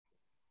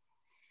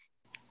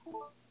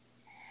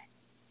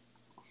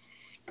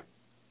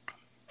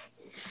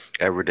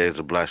Every day is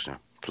a blessing.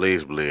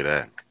 Please believe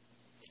that.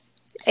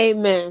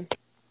 Amen.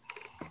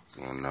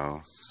 You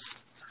know.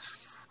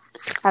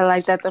 I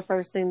like that the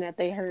first thing that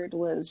they heard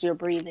was your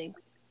breathing.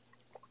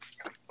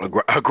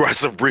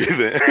 Aggressive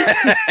breathing.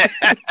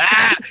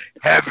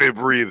 Heavy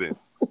breathing.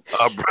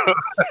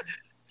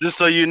 Just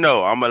so you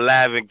know, I'm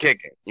alive and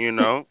kicking, you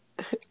know.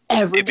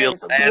 Every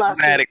day's a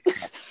blessing.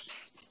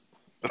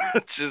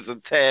 Just a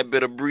tad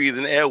bit of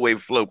breathing, airway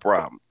flow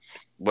problem.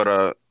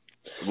 But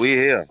we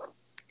here.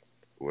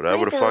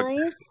 Whatever the fuck.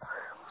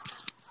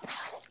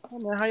 Oh,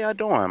 man, how y'all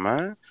doing,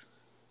 man?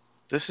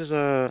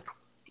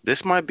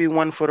 This might be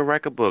one for the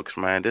record books,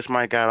 man. This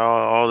might got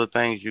all the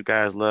things you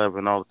guys love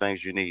and all the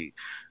things you need.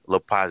 A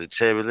little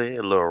positivity,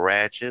 a little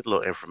ratchet, a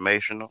little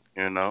informational,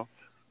 you know.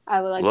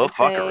 I would like to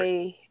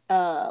say,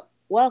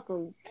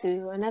 welcome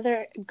to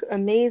another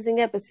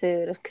amazing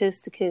episode of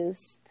Coast to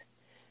Coast.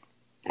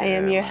 I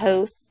am your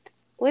host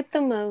with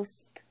the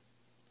most,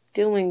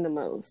 doing the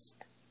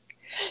most,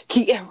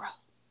 Kiera.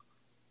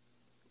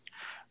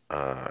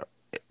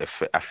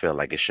 I feel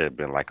like it should have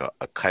been like a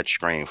cut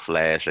screen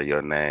flash of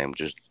your name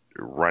just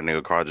running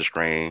across the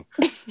screen.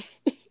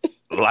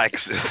 like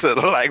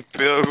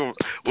Pilgrim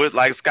with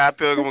like Scott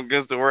Pilgrim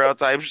against the world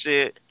type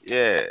shit.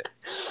 Yeah.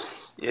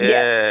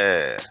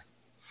 Yes.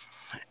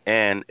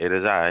 And it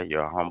is I,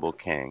 your humble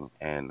king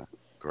and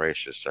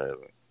gracious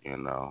servant, you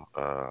know.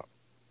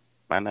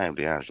 My name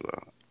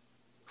D'Angelo.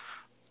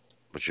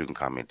 But you can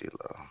call me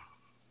D-Lo.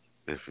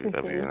 If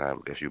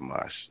you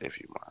must.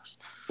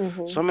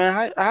 Mm-hmm. So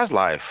man, how's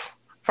life?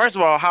 First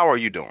of all, how are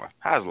you doing?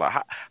 How's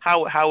life?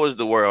 How is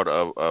the world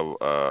of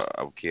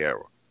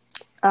Kiera?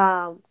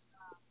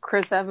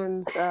 Chris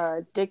Evans'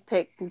 dick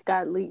pic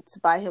got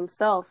leaked by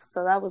himself,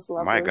 so that was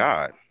lovely. My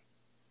God.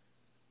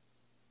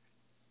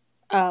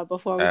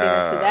 Before we get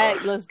into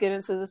that, let's get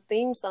into this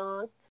theme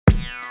song.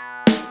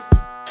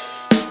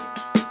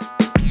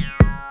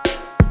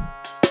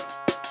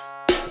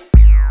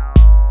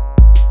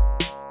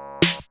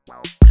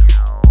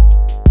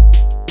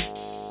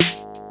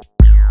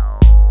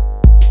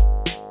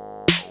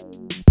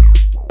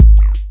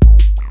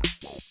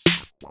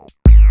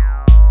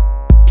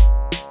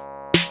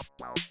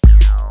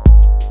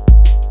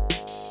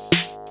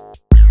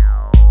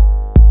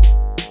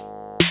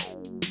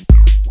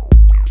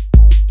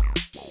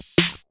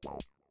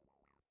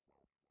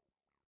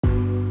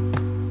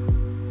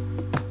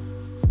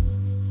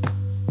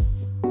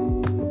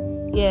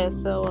 Yeah,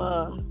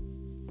 so,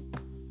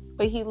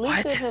 but he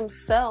leaked it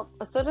himself.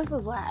 So this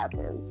is what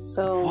happened.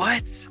 So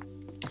what?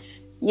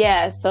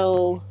 Yeah,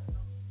 so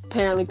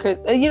apparently,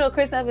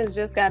 Chris Evans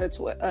just got a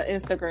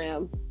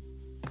Instagram.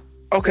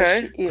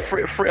 Okay,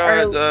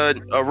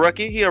 a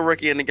rookie. He a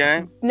rookie in the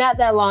game. Not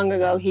that long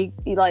ago, he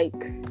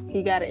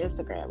got an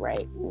Instagram,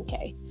 right?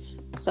 Okay,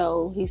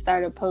 so he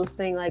started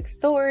posting like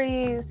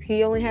stories.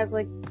 He only has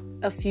like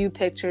a few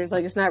pictures.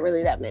 Like it's not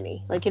really that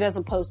many. Like he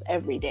doesn't post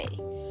every day.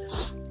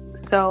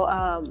 So,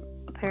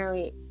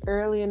 apparently,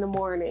 early in the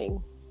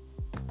morning,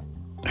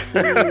 he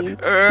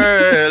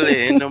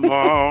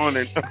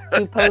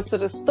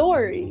posted a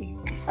story,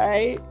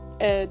 right?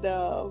 And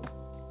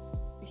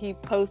he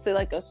posted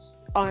like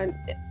on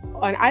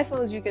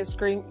iPhones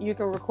you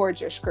can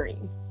record your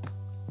screen.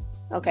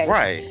 Okay,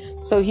 right?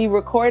 So he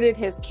recorded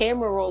his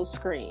camera roll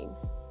screen.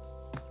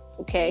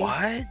 Okay,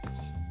 what?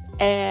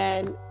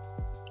 And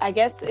I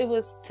guess it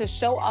was to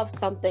show off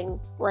something,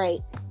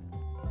 right?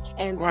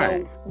 And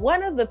so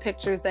one of the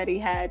pictures that he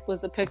had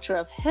was a picture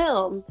of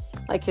him,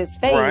 like his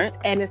face,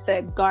 and it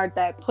said, "Guard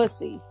that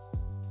pussy."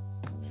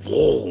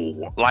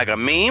 Whoa. Like a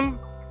meme?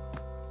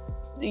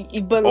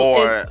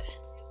 But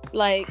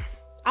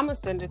I'm going to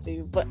send it to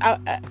you. But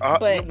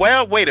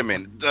well, wait a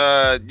minute.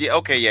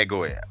 Yeah,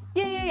 go ahead.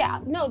 Yeah.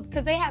 No,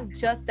 because they have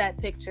just that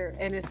picture,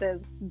 and it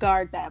says,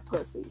 "Guard that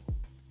pussy."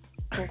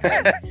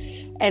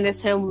 Okay. And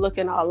it's him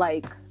looking all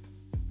like,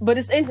 but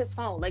it's in his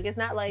phone. Like, it's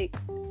not like...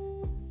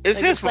 It's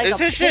his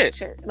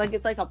shit. Like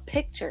it's like a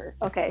picture.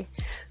 Okay.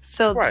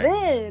 So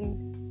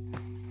then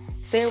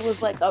there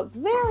was like a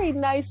very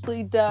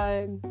nicely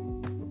done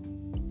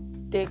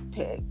dick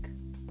pic.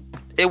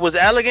 It was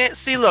elegant.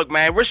 See, look,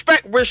 man,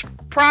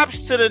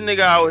 props to the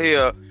nigga out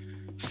here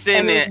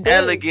sending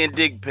elegant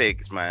dick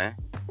pics, man.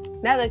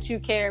 Not that you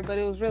care, but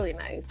it was really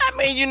nice. I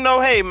mean,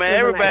 hey, man,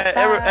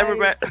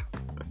 everybody.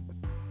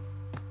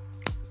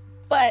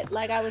 But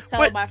like I was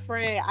telling my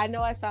friend, I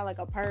know I sound like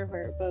a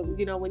pervert, but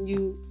when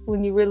you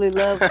really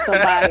love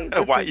somebody,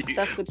 that's what you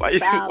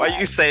sound like. Why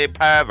you say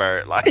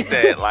pervert like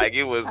that? Like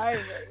it was, I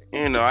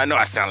know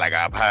I sound like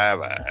a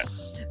pervert.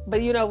 But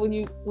when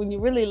you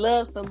really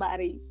love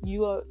somebody,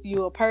 you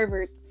a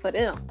pervert for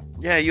them.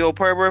 Yeah, you're a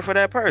pervert for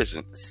that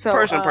person. So,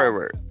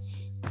 pervert.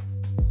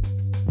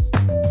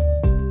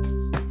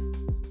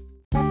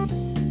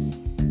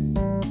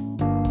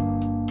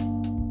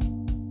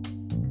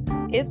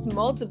 It's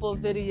multiple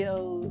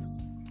videos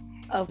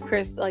of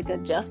Chris like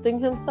adjusting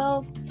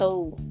himself,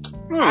 so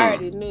I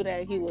already knew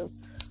that he was.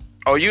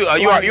 Oh, you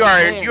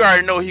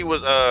already know he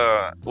was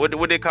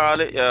what they call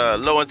it,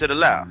 low and to the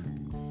left.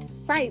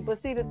 Right, but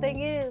see, the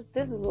thing is,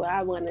 this is what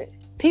I wanted.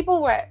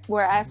 People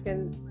were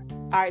asking.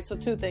 All right, so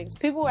two things.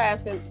 People were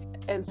asking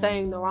and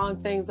saying the wrong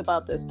things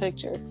about this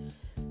picture.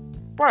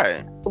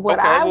 Right. What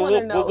I want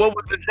to know. What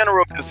was the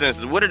general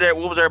consensus? What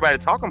was everybody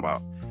talking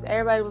about?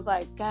 Everybody was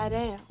like,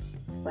 "Goddamn."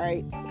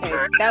 Right.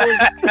 Okay.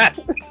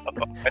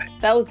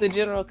 That was the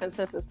general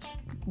consensus.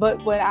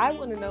 But what I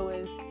want to know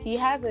is he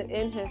has it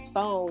in his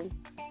phone,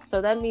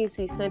 so that means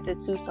he sent it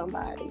to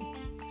somebody.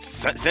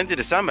 Sent it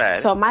to somebody.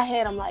 So in my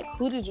head, I'm like,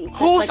 who did you send?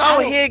 Who's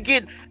out here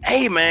getting?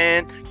 Hey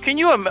man, can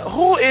you imagine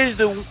who is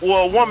the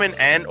woman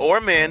and or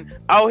men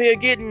out here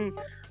getting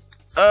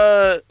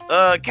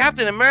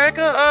Captain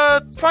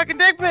America fucking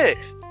dick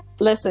pics?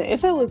 Listen,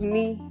 if it was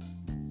me,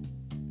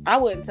 I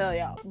wouldn't tell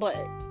y'all, but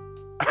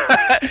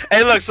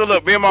hey,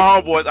 look, me and my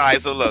homeboys. All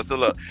right, so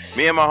look,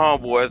 me and my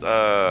homeboys.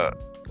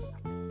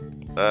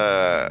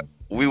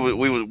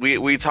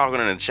 We talking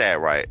in the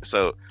chat, right?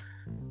 So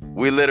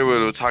we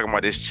literally were talking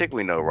about this chick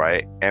we know,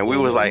 right? And we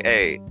was like,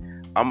 hey,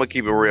 I'm gonna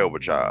keep it real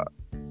with y'all.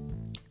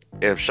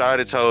 If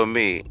Shawty told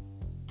me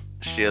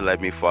she'll let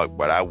me fuck,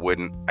 but I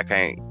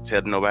can't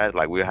tell nobody.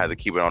 Like, we'll have to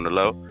keep it on the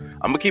low.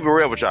 I'm gonna keep it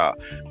real with y'all.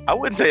 I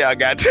wouldn't tell y'all a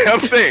goddamn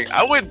thing.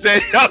 I wouldn't tell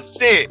y'all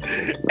shit.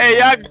 Hey,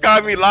 y'all can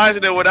call me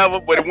lying or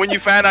whatever, but when you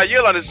find out,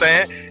 you'll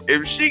understand.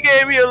 If she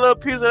gave me a little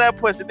piece of that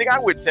pussy, I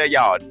wouldn't tell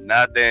y'all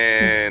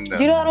nothing.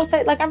 You know what I'm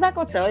saying? Like, I'm not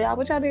gonna tell y'all.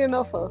 What y'all need to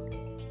know for?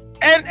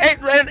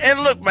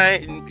 And look,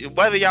 man,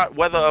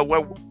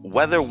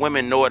 whether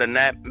women know it or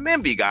not,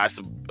 men be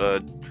gossip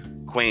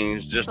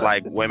queens, just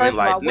like women.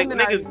 Like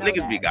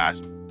niggas be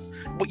gossip.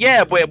 But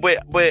yeah,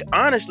 but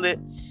honestly,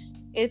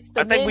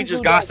 I think we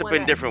just gossip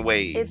in different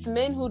ways. It's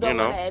men who don't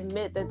want to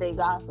admit that they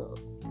gossip.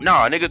 No,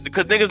 niggas,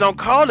 because niggas don't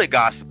call it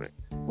gossiping.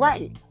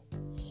 Right.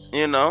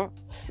 You know?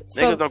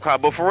 So, niggas don't call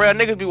it. But for real,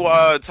 niggas be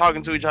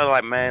talking to each other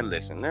like, man,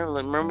 listen,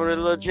 remember the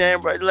little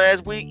jam right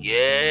last week?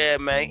 Yeah,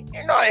 man.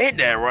 You know, I hit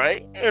that,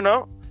 right? You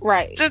know?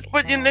 Right.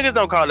 But you niggas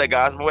don't call that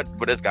gossip,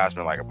 but it's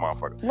gossiping like a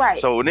motherfucker. Right.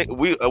 So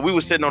we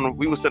were sitting on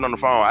the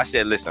phone. I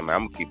said, listen, man,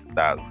 I'm gonna keep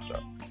 1,000 with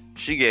y'all.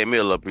 She gave me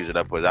a little piece of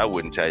that pussy. I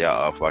wouldn't tell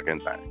y'all a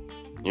fucking thing.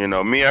 You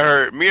know, me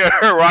and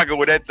her rocking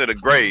with that to the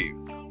grave.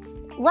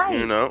 Right.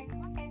 You know?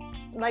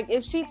 Like,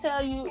 if she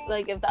tell you,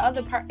 like, if the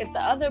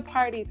other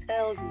party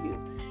tells you,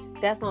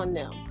 that's on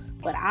them.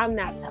 But I'm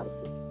not telling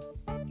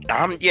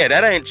you. Yeah,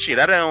 that ain't shit.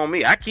 That ain't on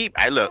me. I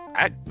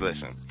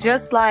listen.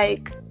 Just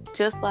like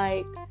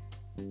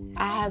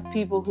I have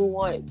people who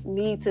want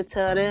me to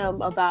tell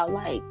them about,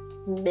 like,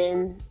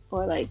 men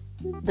or, like,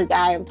 the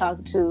guy I'm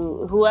talking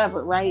to,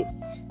 whoever, right?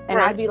 And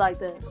I'd be like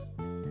this.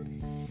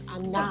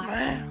 I'm not.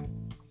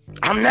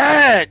 I'm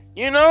not,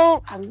 you know?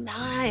 I'm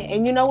not.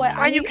 And you know what?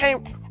 Why you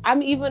can't?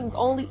 I'm even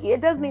only,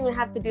 it doesn't even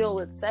have to deal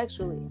with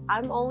sexually.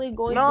 I'm only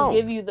going to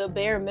give you the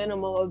bare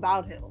minimum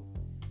about him.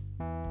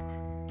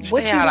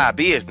 Stay out of our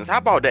business. How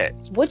about that?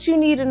 What you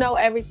need to know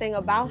everything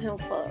about him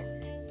for?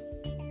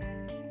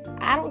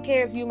 I don't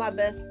care if you my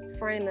best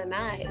friend or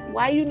not.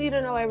 Why you need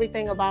to know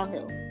everything about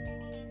him?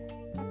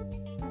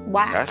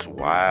 Why? That's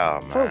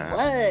wild, man. For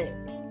what?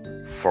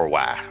 For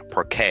why?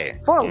 Per K.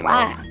 For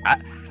why?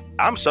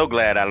 I'm so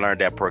glad I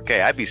learned that per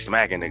K. I be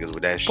smacking niggas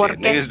with that shit.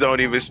 Niggas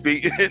don't even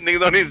speak. Niggas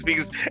don't even speak.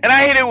 And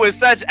I hate it with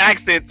such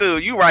accent too.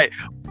 You right.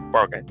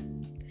 Per K.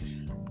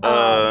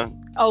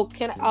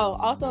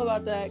 Also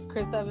about that,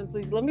 Chris Evans,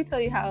 let me tell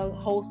you how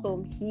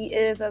wholesome he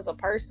is as a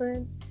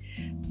person.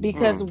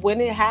 Because when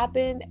it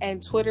happened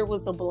and Twitter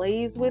was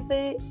ablaze with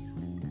it,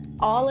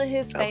 all of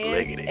his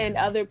fans and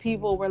other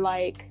people were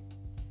like,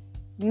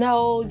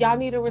 no, y'all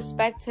need to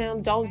respect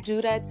him. Don't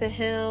do that to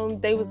him.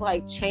 They was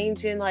like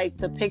changing like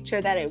the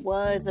picture that it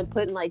was and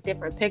putting like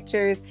different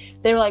pictures.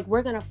 They were like,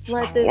 we're gonna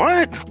flood this.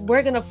 What?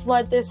 We're gonna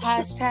flood this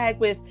hashtag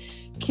with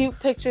cute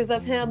pictures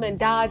of him and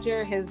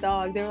Dodger, his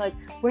dog. They were like,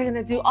 we're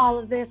gonna do all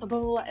of this, blah, blah,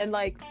 blah. And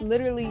like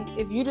literally,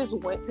 if you just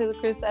went to the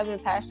Chris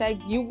Evans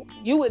hashtag,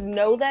 you would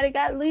know that it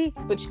got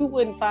leaked, but you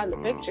wouldn't find the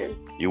picture.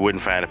 You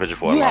wouldn't find the picture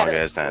for a long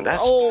ass time.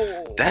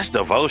 That's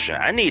devotion.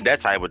 I need that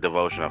type of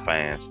devotion of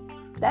fans.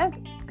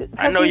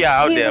 I know y'all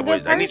out there,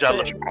 but I need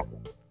y'all to look.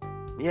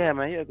 Yeah,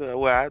 man, you're good.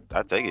 Well,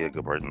 I take you a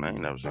good person. I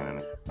ain't never seen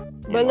it.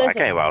 But listen, I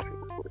can't vouch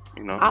for it,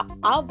 you know.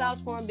 I'll vouch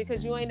for him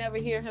because you ain't never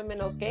hear him in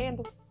no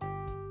scandal.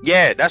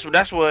 Yeah, that's a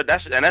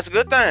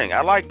good thing.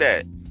 I like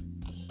that.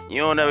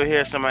 You don't ever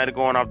hear somebody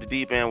going off the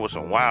deep end with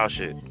some wild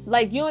shit.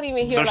 Like, you don't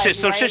even hear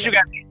some shit you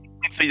got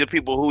to see the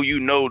people who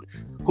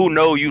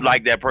know you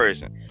like that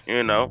person.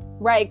 You know,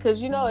 right?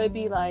 Because it'd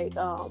be like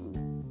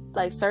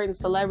certain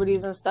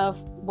celebrities and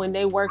stuff when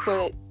they work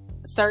with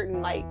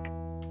certain like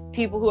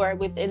people who are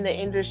within the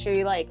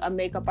industry, like a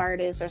makeup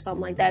artist or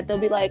something like that. They'll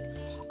be like,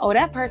 oh,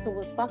 that person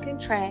was fucking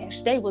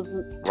trash. They was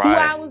 2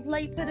 hours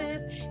late to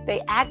this.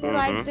 They acted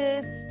like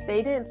this.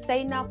 They didn't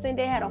say nothing.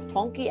 They had a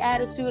funky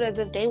attitude as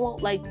if they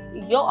won't like.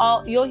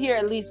 You'll hear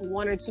at least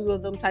one or two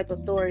of them type of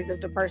stories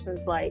if the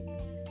person's like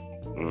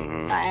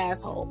an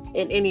asshole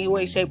in any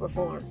way, shape, or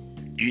form.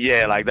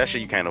 Yeah, like that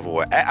shit you can't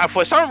avoid.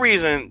 For some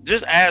reason,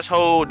 just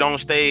asshole don't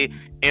stay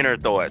in her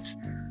thoughts.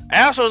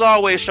 Assholes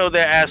always show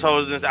their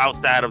assholes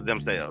outside of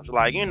themselves.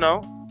 Like,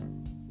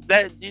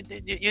 that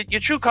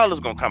your true colors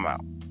gonna come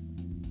out.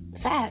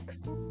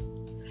 Facts.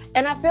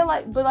 And I feel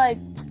like, but like,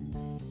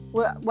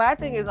 what I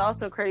think is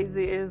also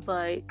crazy is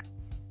like,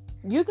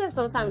 you can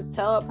sometimes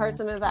tell a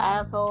person is an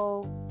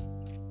asshole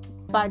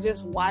by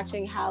just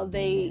watching how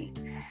they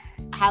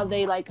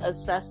like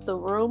assess the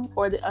room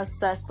or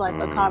assess like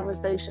a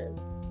conversation.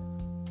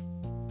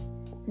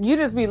 You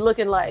just be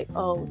looking like,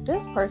 oh,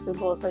 this person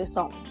gonna say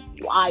something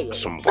wild.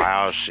 Some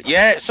wild shit.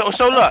 Yeah. So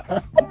look,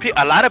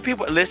 a lot of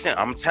people listen.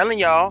 I'm telling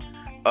y'all.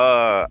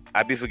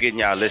 I be forgetting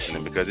y'all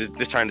listening because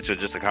this turned into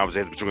just a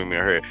conversation between me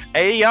and her.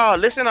 Hey, y'all,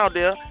 listen out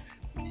there.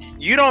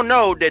 You don't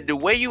know that the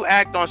way you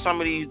act on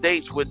some of these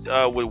dates with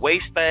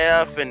wait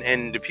staff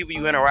and the people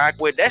you interact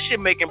with, that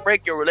shit make and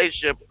break your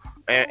relationship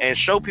and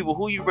show people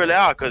who you really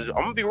are. Because I'm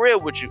gonna be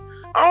real with you,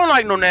 I don't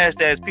like no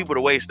nasty ass people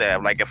to wait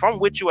staff. Like if I'm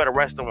with you at a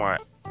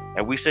restaurant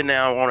and we sitting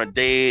down on a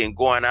date and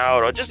going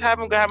out or just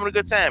having a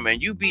good time,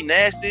 and you be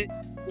nasty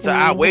to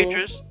our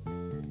waitress,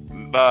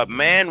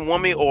 man,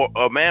 woman,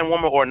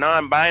 or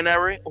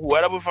non-binary,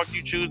 whatever the fuck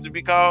you choose to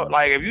be called.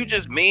 Like if you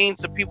just mean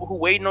to people who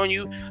waiting on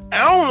you,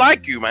 I don't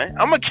like you, man.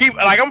 I'm gonna keep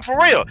like I'm for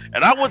real,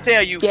 and I will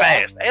tell you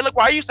fast. Hey, look,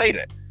 why you say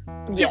that?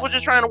 People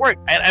just trying to work.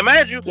 And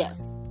imagine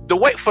the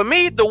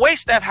wait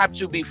staff have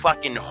to be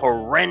fucking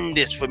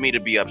horrendous for me to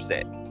be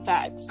upset.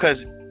 Facts.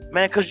 Cause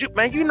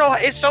you know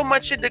it's so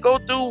much shit to go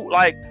through.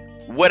 Like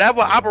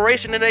whatever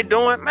operation that they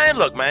doing, man.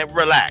 Look, man,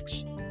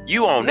 relax.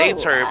 You on their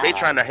turf. They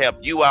trying to help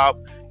you out.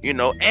 You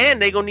know,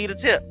 and they gonna need a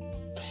tip.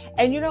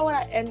 And you know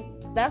what? And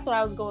that's what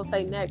I was gonna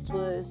say next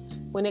was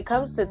when it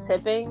comes to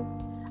tipping,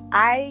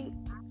 I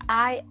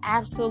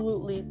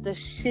absolutely the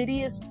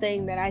shittiest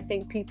thing that I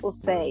think people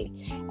say,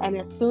 and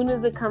as soon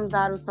as it comes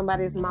out of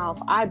somebody's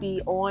mouth, I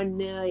be on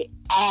their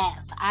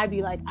ass. I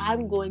be like,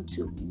 I'm going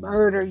to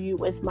murder you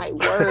with my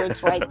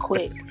words right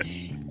quick.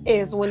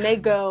 Is when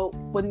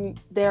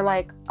they're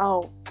like,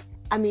 oh,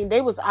 I mean,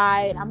 they was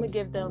I'm gonna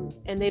give them,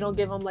 and they don't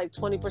give them like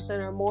 20%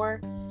 or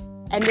more.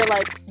 And they're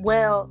like,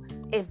 well,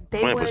 if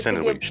they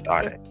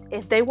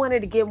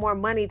wanted to get more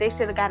money, they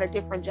should have got a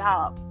different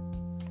job.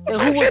 And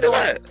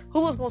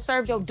who was going to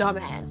serve your dumb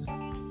ass?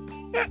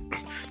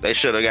 They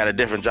should have got a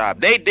different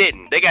job. They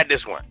didn't. They got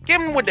this one. Give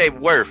them what they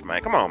worth,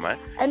 man. Come on, man.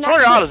 And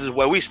 $20 is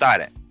where we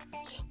started.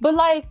 But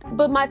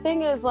my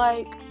thing is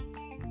like,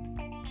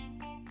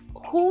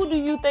 who do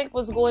you think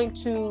was going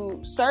to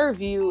serve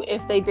you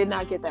if they did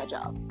not get that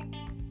job?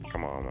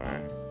 Come on,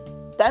 man.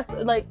 That's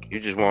like you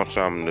just want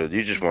something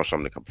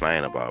to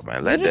complain about,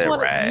 man. Let that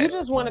ride. You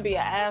just want to be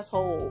an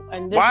asshole.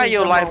 And why is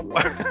your life?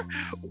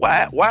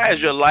 why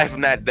is your life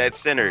not that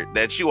centered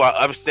that you are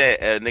upset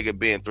at a nigga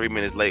being 3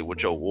 minutes late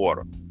with your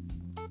water?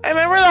 Hey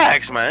man,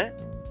 relax, man.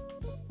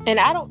 And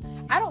I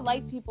don't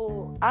like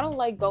people. I don't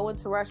like going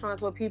to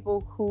restaurants with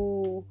people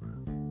who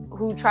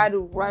try to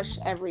rush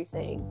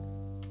everything.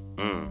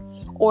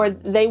 Or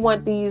they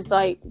want these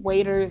like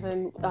waiters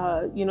and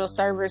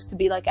servers to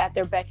be like at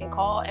their beck and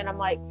call, and I'm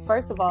like,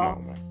 first of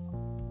all,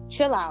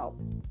 chill out.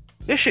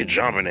 This shit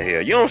jumping in here.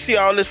 You don't see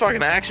all this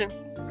fucking action?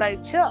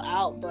 Like, chill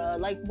out, bro.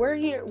 Like we're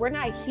here. We're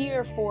not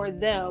here for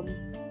them.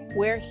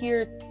 We're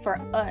here for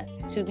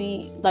us to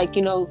be like,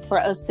 for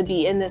us to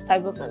be in this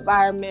type of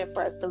environment,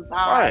 for us to vibe.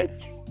 Right.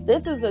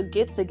 This is a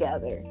get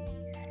together.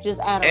 Just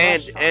at a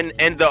restaurant.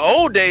 And the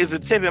old days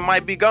of tipping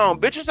might be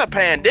gone. Bitch, it's a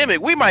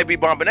pandemic. We might be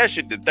bumping that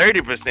shit to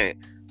 30%.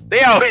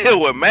 They out here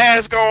with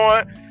masks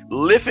on,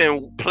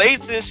 lifting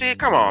plates and shit.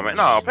 Come on, man.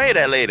 No, pay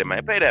that lady,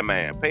 man. Pay that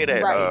man. Pay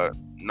that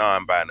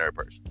non-binary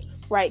person.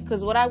 Right,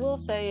 because what I will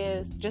say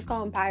is just call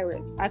them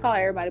pirates. I call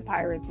everybody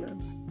pirates now.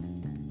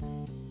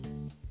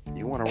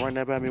 You want to run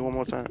that by me one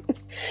more time?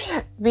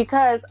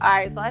 Because, all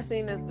right, so I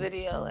seen this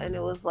video and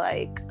it was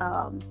like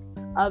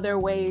other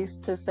ways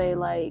to say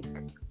like,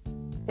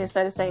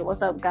 instead of saying,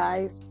 what's up,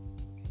 guys?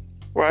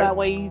 Right. So that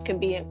way you can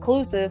be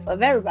inclusive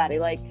of everybody.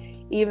 Like,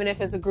 even if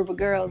it's a group of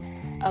girls,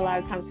 a lot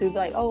of times people be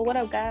like, oh, what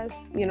up,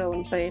 guys? You know what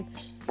I'm saying?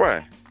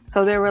 Right.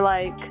 So they were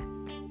like,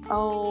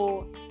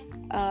 oh,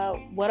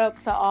 what up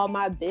to all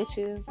my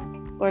bitches?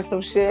 Or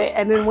some shit.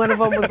 And then one of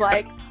them was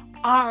like,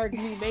 arg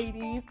me,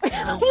 ladies.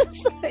 I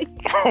was like,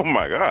 oh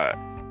my God.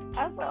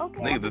 I was like,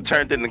 okay. Niggas have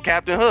turned into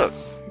Captain Hook.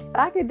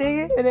 I could dig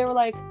it. And they were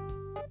like,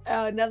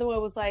 another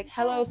one was like,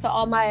 hello to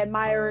all my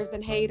admirers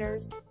and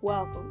haters.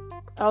 Welcome.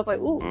 I was like,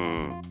 ooh,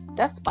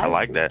 that's spicy. I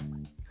like that.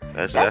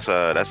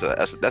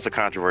 That's a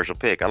controversial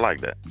pick. I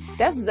like that.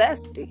 That's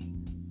zesty.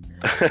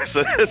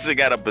 So this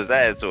got a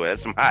pizzazz to it.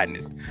 That's some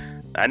hotness.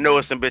 I know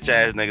it's some bitch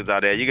ass niggas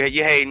out there.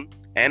 You hating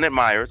and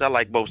admirers. I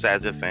like both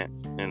sides of the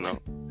fence.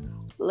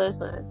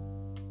 Listen.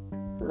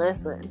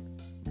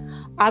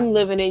 I'm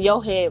living in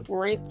your head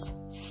rent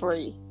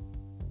free,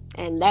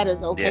 and that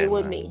is okay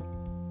with me.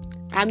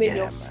 I'm in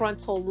your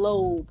frontal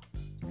lobe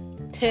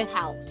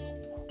penthouse.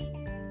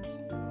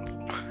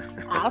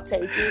 I'll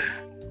take it.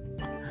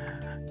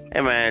 Hey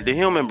man, the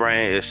human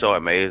brain is so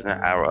amazing.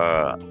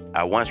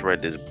 I once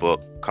read this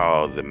book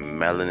called The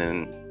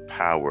Melanin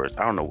powers.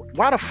 I don't know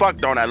why the fuck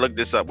don't I look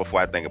this up before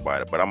I think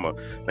about it. But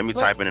let me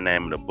type in the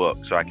name of the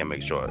book so I can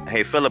make sure.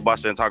 Hey,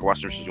 filibuster and talk about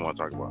some shit you want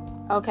to talk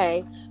about.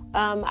 Okay,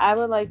 I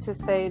would like to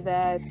say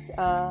that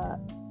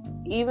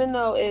even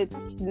though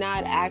it's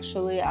not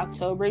actually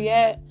October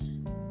yet,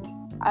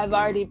 I've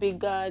already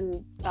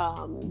begun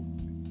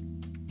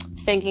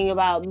thinking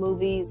about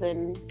movies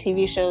and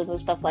TV shows and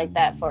stuff like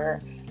that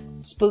for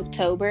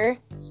Spooktober.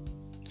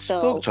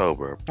 So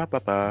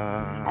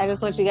Spooktober. I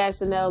just want you guys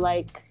to know,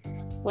 like,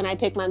 when I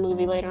pick my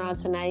movie later on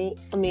tonight,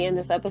 in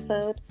this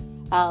episode,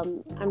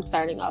 I'm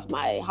starting off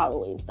my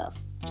Halloween stuff.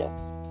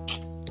 Just,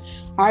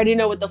 I already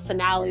know what the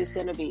finale is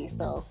going to be,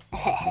 so.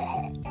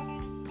 Yeah,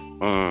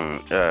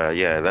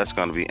 that's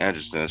going to be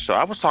interesting. So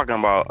I was talking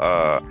about,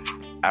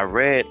 I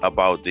read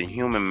about the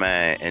human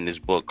mind in this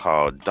book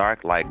called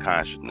Dark Light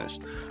Consciousness.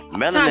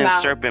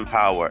 Melanin Serpent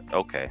Power.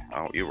 Okay.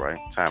 Oh, you're right.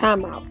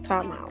 Time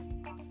out.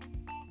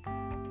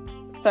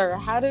 Sir,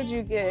 how did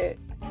you get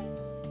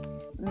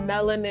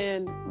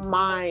Melanin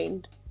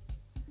Mind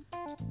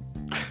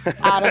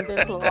out of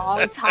this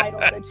long title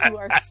that you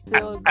are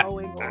still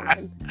going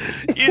on?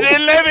 You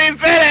didn't let me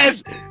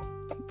finish.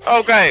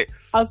 Okay.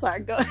 I'm sorry.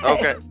 Go ahead.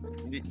 Okay.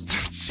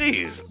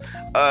 Jeez.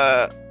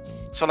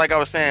 So like I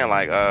was saying,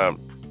 like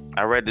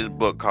I read this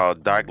book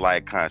called Dark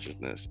Light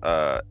Consciousness,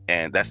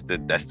 and that's the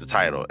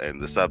title,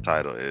 and the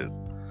subtitle is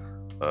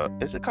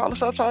it called a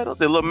subtitle?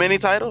 The little mini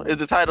title? Is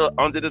the title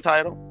under the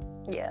title?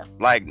 Yeah.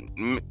 Like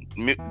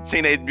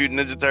Teenage Mutant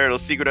Ninja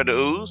Turtles: Secret of the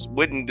Ooze.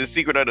 Wouldn't the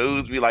Secret of the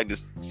Ooze be like the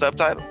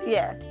subtitle?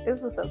 Yeah,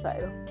 it's the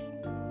subtitle.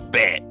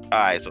 Bet. All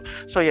right.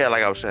 So yeah,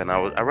 like I was saying,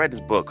 I read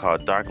this book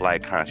called Dark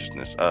Light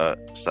Consciousness.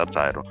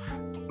 Subtitle: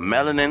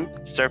 Melanin,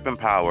 Serpent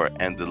Power,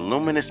 and the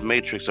Luminous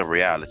Matrix of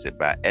Reality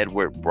by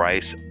Edward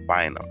Bryce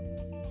Bynum,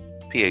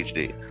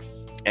 PhD.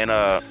 And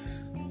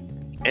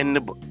in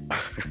the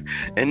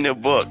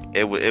book,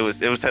 it was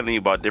telling you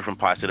about different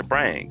parts of the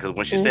brain, because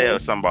when she said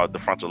something about the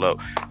frontal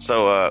lobe,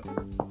 so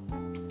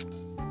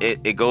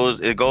it goes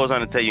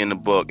on to tell you in the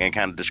book and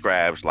kind of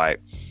describes,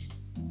 like,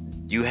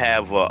 you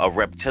have a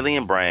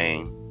reptilian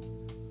brain,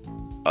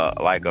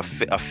 like a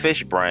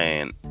fish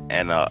brain,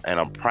 and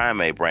a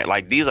primate brain.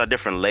 Like, these are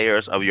different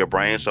layers of your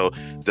brain. So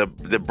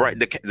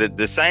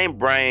the same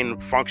brain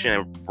function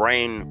and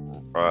brain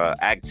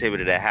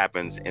activity that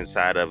happens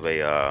inside of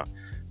a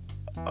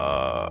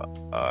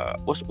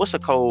what's a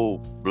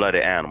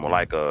cold-blooded animal,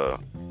 like a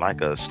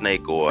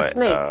snake or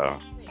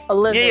a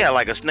lizard. Yeah,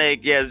 like a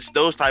snake. Yeah, it's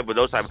those type.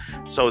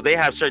 So they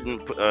have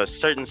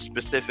certain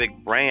specific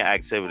brain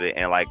activity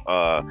and like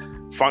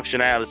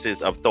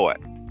functionalities of thought.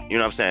 You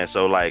know what I'm saying?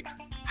 So like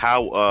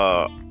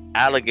how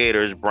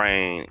alligator's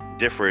brain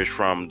differs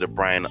from the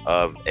brain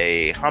of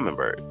a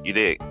hummingbird. You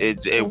dig?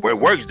 It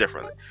works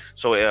differently.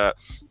 So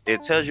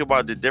it tells you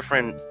about the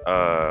different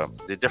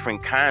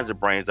kinds of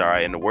brains that are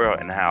in the world,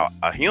 and how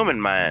a human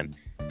mind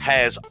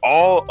has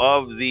all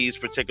of these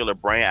particular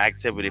brain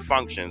activity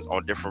functions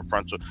on different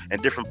frontal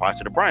and different parts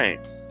of the brain.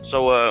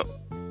 So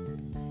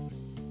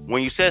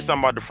when you said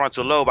something about the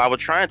frontal lobe, I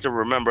was trying to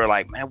remember,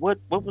 like, man, what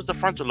was the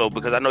frontal lobe?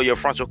 Because I know your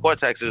frontal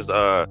cortex is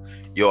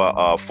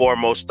your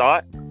foremost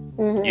thought.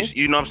 Mm-hmm.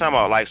 You know what I'm talking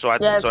about? Like, so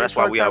that's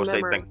why we always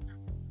say things.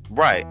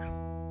 Right.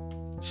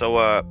 So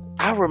I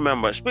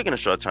remember, speaking of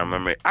short-term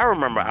memory, I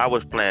remember I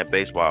was playing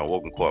baseball at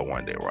Woken Court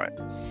one day, right?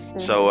 Mm-hmm.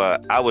 So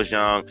I was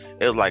young.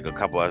 It was like a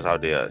couple of us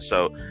out there.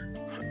 So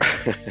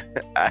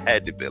I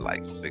had to be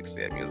like 6,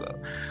 7 years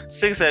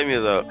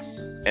old.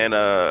 And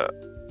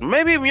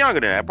maybe even younger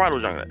than that. I probably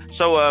was younger than that.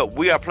 So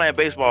we are playing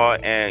baseball,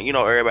 and you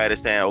know,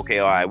 everybody's saying, okay,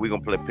 all right, we're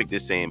gonna pick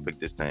this team.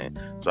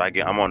 So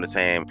I'm on the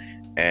team,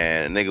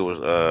 and nigga was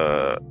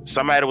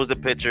somebody was the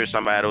pitcher,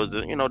 somebody was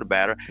the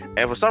batter,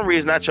 and for some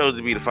reason I chose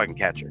to be the fucking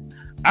catcher.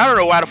 I don't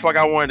know why the fuck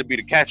I wanted to be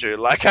the catcher.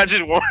 Like, I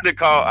just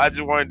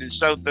wanted to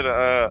show to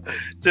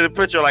the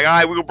pitcher, like, all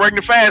right, we're gonna bring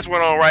the fast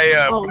one on right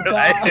here. Oh,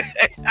 God.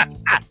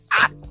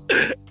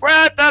 Bro,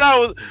 I thought I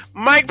was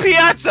Mike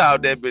Piazza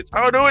out that bitch.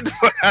 I don't know what the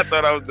fuck I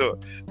thought I was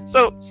doing.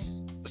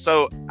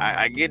 So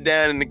I get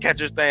down in the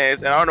catcher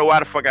stands, and I don't know why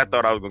the fuck I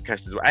thought I was gonna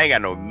catch this. I ain't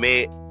got no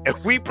mitt. And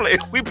we playing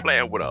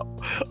with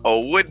a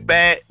wood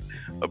bat,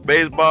 a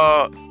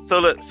baseball. So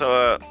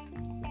the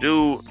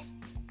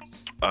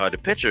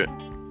pitcher,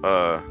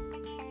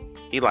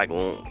 he like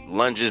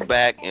lunges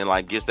back and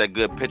like gets that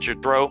good pitcher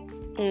throw.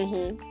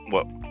 Mm-hmm.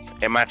 Well,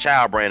 in my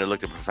child brain, it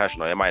looked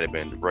professional. It might have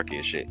been the rookie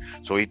and shit.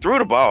 So he threw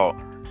the ball,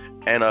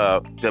 and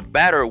the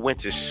batter went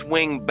to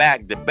swing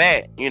back the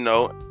bat,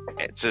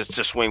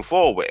 to swing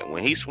forward.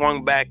 When he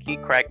swung back, he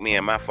cracked me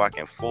in my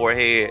fucking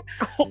forehead.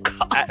 Oh,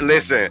 God.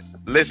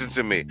 Listen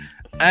to me.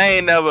 I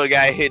ain't never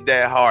got hit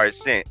that hard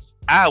since.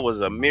 I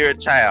was a mere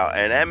child,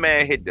 and that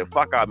man hit the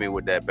fuck out of me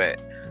with that bat.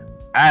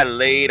 I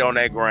laid on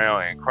that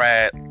ground and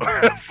cried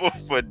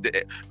for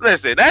death.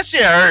 Listen, that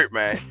shit hurt,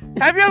 man.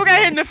 Have you ever got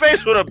hit in the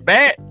face with a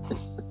bat?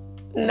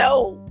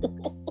 No,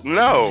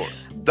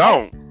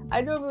 don't. I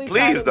normally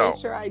try to make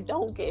sure I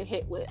don't get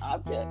hit with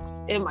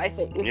objects in my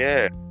face.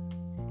 Yeah.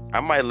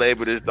 I might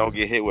label this "don't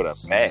get hit with a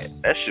bat."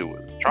 That shit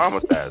was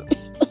traumatizing.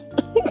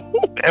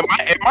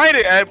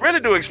 It really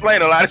do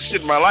explain a lot of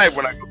shit in my life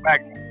when I go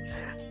back.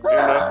 You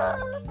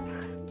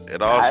know,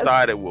 it all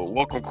started with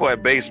Welcome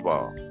Court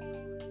baseball.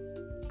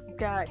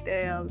 God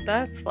damn,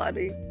 that's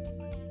funny.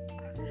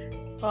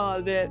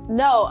 Oh man,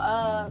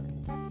 no.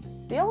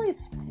 The only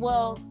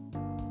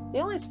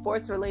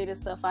sports related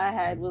stuff I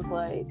had was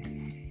like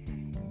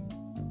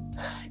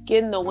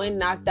getting the wind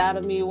knocked out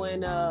of me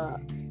when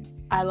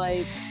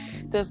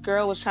this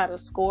girl was trying to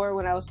score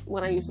when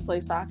I used to play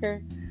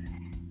soccer,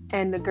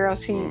 and the girl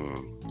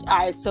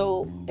alright,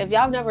 so if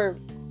y'all never,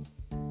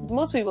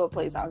 most people have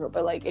played soccer,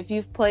 but like if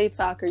you've played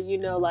soccer, you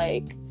know,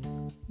 like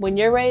when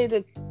you're ready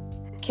to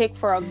kick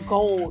for a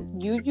goal,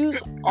 you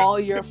use all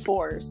your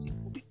force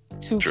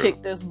to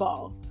kick this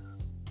ball.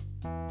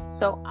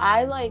 So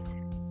I like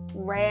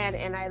ran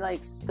and I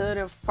like stood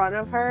in front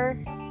of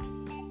her,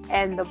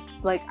 and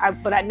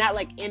but not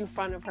like in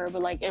front of her,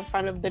 but like in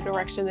front of the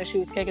direction that she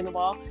was kicking the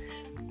ball.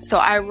 So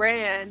I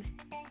ran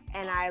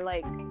and I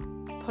like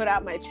put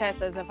out my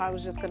chest as if I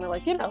was just gonna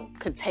like, you know,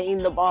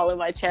 contain the ball in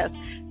my chest.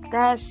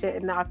 That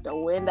shit knocked the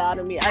wind out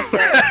of me. I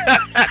said,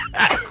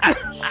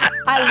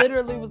 I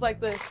literally was like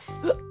this.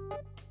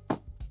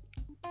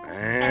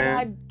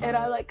 And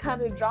I like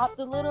kind of dropped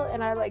a little,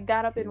 and I like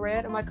got up and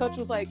ran, and my coach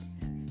was like,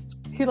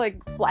 he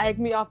like flagged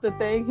me off the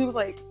thing. He was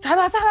like, time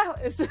out.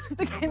 As soon as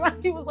it came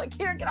out, he was like,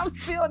 here, get off the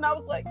field. And I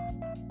was like,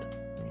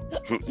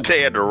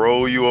 they had to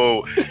roll you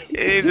over.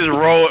 Just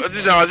roll.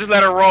 Just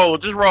let her roll.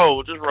 Just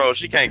roll.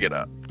 She can't get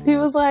up. He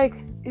was like,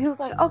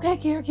 okay,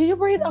 Kira, can you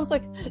breathe? I was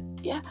like,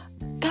 yeah,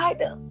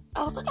 kind of.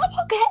 I was like, I'm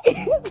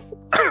okay.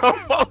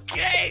 I'm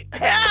okay.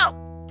 Help.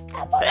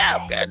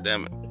 God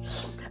damn it.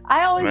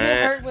 I always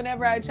get hurt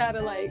whenever I try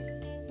to like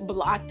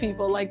block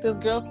people. Like this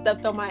girl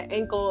stepped on my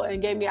ankle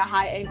and gave me a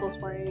high ankle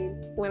sprain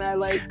when I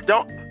like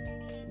One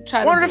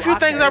of the few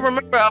things I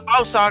remember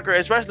about soccer,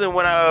 especially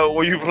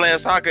when you playing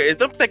soccer, is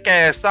them thick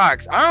ass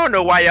socks. I don't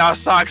know why y'all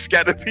socks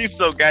got to be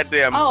so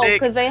goddamn thick. Oh,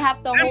 because they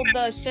have to hold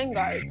the shin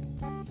guards.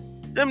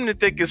 Them the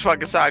thickest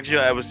fucking socks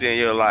you'll ever see in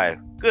your life.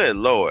 Good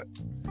lord.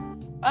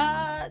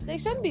 They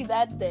shouldn't be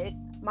that thick.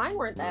 Mine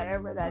weren't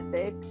ever that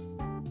thick.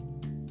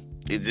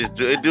 It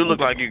do look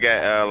like you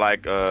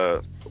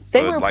got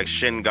they were like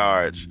shin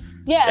guards.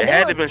 Yeah, it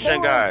had to be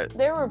shin guards.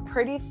 They were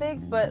pretty thick,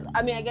 but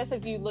I mean, I guess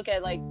if you look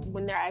at like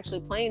when they're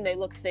actually playing, they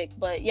look thick.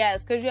 But yeah,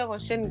 it's because you have on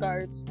shin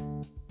guards,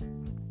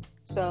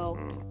 so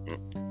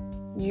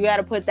you got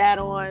to put that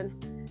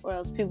on, or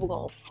else people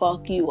gonna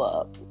fuck you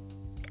up.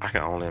 I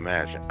can only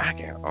imagine.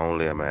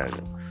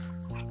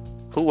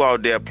 Who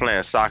out there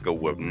playing soccer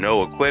with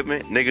no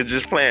equipment? Niggas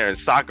just playing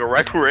soccer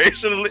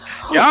recreationally.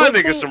 Y'all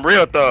niggas some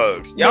real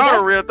thugs. Y'all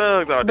are real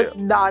thugs out there.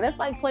 Nah, that's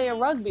like playing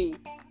rugby.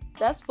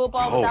 That's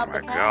football without the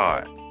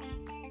pads.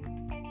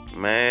 God.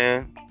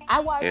 Man.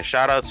 I watched. And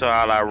shout out to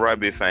all our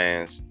rugby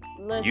fans.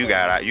 Listen, you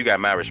got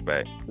my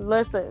respect.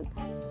 Listen,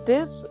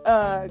 this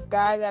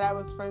guy that I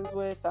was friends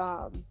with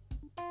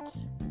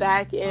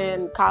back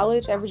in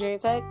college at Virginia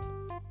Tech,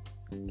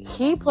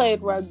 he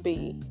played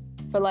rugby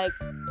for like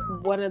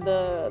one of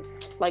the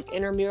like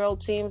intramural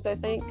teams, I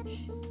think.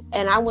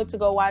 And I went to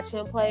go watch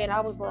him play, and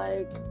I was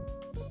like,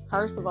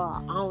 first of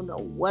all, I don't know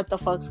what the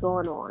fuck's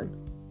going on.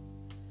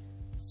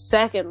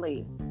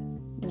 Secondly,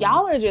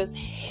 y'all are just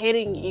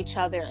hitting each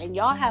other, and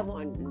y'all have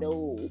on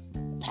no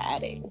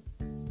padding.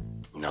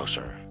 No,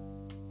 sir.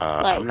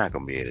 I'm not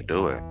gonna be able to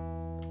do it.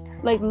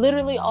 Like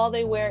literally, all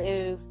they wear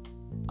is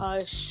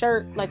a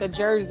shirt, like a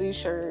jersey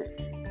shirt,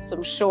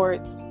 some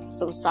shorts,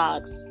 some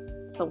socks,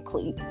 some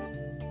cleats,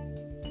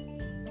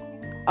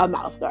 a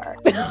mouth guard.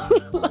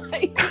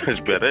 That's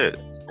about it.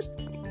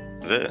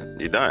 That's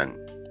it. You're done.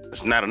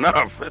 It's not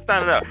enough. It's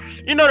not enough.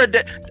 You know,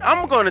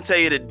 I'm going to tell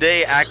you the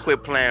day I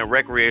quit playing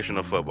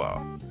recreational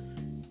football.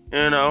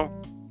 You know?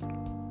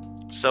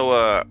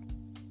 So,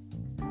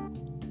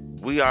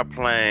 we are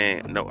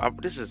playing. No,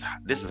 this is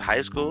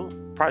high school.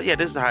 Probably, yeah,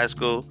 this is high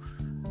school.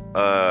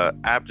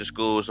 After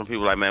school, some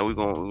people like, man, we're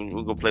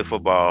gonna play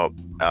football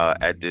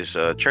at this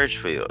church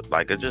field.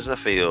 Like it's just a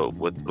field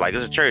with like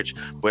it's a church,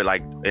 but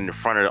like in the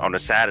front of on the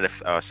side of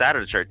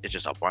the church, it's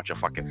just a bunch of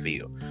fucking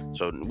field.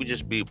 So we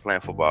just be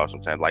playing football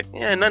sometimes. Like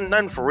yeah,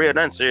 nothing for real,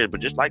 nothing serious, but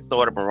just like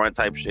throw it up and run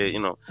type shit, you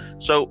know.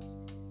 So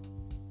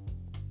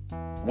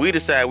we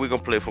decided we're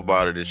gonna play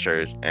football at this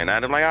church, and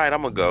I'm like, all right,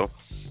 I'm gonna go.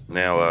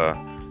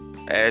 Now,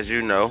 as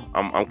you know,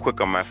 I'm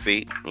quick on my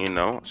feet, you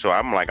know, so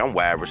I'm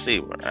wide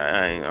receiver.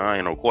 I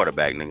ain't no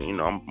quarterback, nigga. You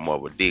know, I'm more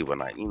of a diva.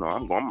 Like, you know,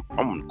 I'm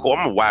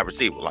a wide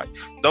receiver. Like,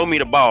 throw me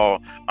the ball,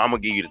 I'm gonna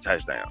give you the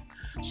touchdown.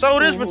 So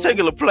this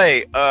particular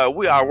play,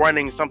 we are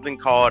running something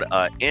called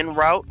in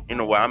route. You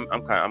know, I'm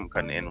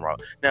cutting the in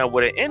route. Now,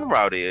 what an in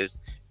route is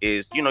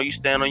you know, you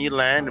stand on your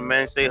line, the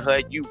man say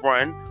hut, you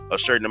run a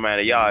certain amount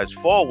of yards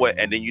forward,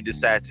 and then you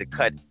decide to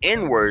cut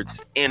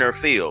inwards inner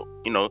field.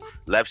 You know,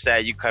 left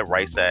side you cut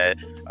right side.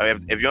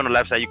 If you're on the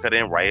left side, you cut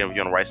in right, and if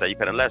you're on the right side, you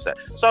cut in left side.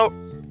 So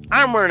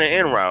I'm running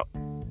an in route.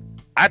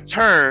 I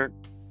turn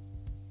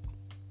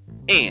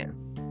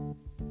in,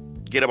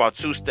 get about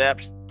 2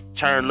 steps,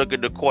 turn, look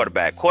at the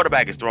quarterback.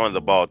 Quarterback is throwing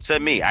the ball to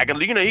me. I can,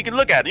 you know, he can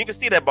look at it. You can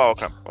see that ball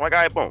coming. I'm like, all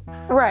right, boom.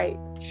 Right.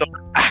 So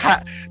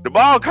the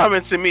ball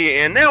coming to me,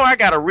 and now I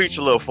gotta reach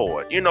a little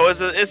forward. You know,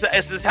 it's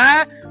as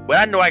high, but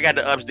I know I got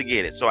the ups to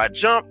get it. So I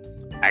jump,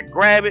 I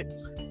grab it,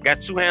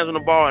 got two hands on the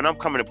ball, and I'm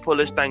coming to pull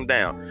this thing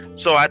down.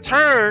 So I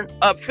turn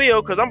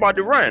upfield because I'm about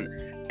to run,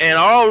 and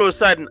all of a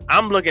sudden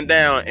I'm looking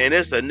down, and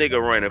it's a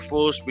nigga running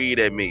full speed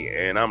at me,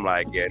 and I'm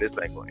like, yeah, this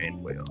ain't gonna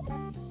end well.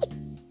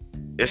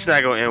 It's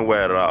not gonna end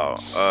well at all.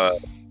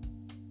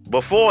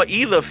 Before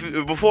either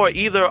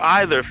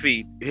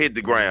feet hit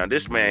the ground,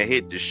 this man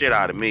hit the shit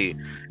out of me,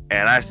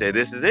 and I said,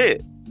 "This is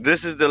it.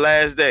 This is the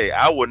last day.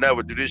 I will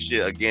never do this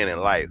shit again in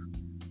life.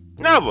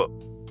 Never.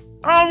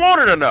 I don't want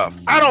it enough.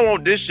 I don't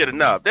want this shit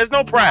enough. There's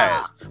no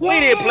prize. We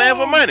ain't here playing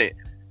for money.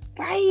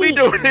 Right. We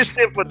doing this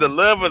shit for the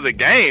love of the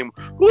game.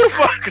 Who the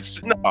fuck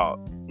is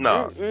no?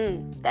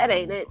 That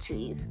ain't it,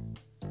 Chief.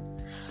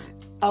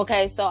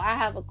 Okay, so I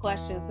have a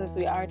question since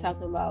we are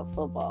talking about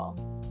football.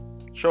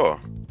 Sure.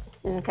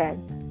 Okay.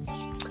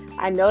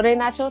 I know they're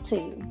not your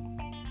team.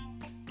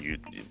 You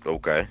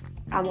okay?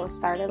 I'm gonna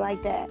start it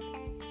like that.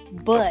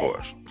 But of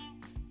course.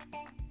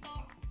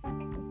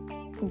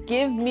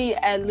 Give me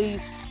at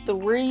least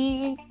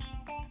 3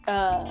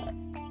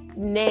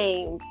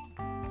 names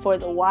for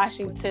the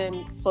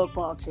Washington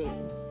football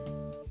team.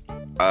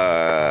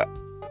 I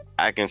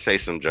can say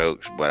some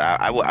jokes, but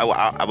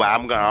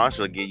I'm gonna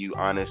also give you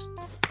honest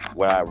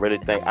what I really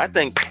think. I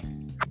think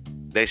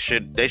they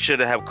should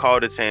have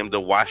called the team the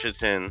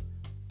Washington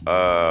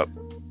the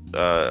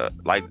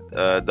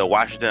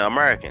Washington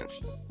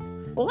Americans.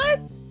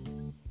 What?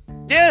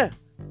 Yeah.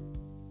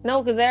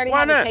 No, because they already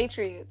have the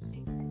Patriots.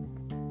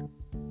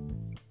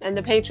 And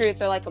the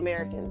Patriots are like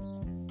Americans.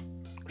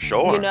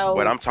 Sure. You know,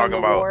 but I'm talking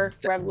about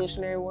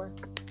Revolutionary War.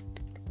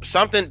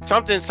 Something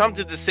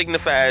to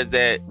signify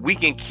that we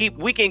can keep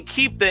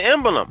the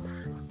emblem.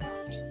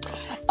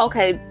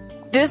 Okay.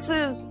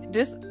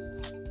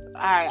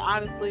 Alright,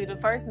 honestly, the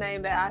first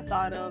name that I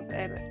thought of,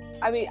 and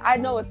I mean, I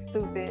know it's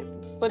stupid,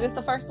 but it's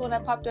the first one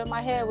that popped in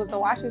my head was the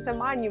Washington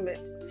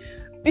Monuments.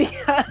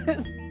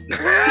 Because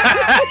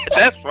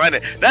that's funny.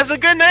 That's a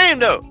good name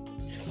though.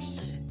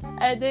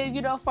 And then,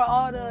 you know, for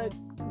all the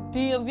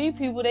DMV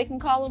people, they can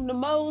call them the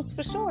Moes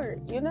for short,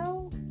 you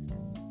know?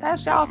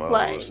 That's y'all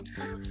slang.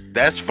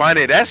 That's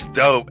funny. That's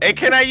dope. Hey,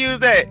 can I use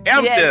that?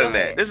 I'm stealing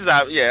that. Ahead. This is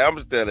how, I'm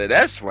stealing it.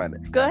 That's funny.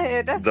 Go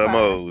ahead. That's the fine.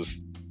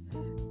 Moes.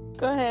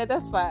 Go ahead.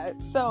 That's fine.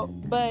 So,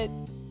 but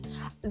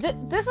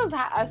this is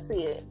how I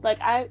see it. Like,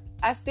 I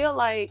feel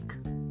like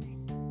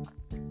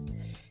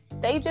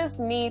they just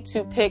need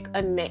to pick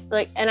a name.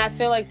 Like, and I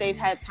feel like they've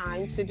had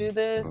time to do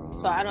this,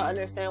 so I don't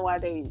understand why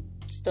they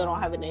still don't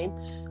have a name.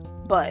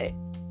 But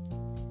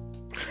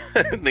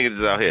niggas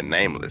is out here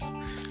nameless.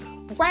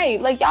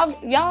 Right. Like,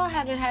 y'all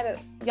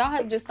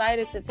have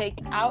decided to take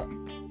out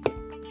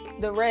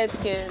the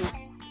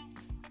Redskins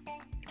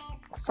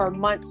for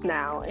months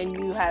now, and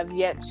you have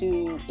yet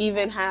to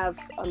even have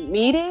a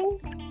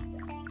meeting.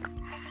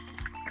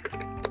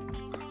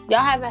 Y'all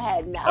haven't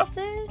had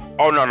nothing.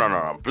 Oh no!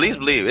 Please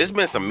believe it's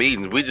been some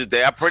meetings.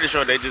 I'm pretty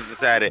sure they just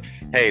decided,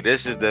 hey,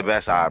 this is the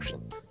best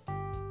option.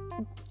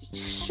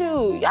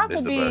 Shoot, y'all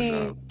could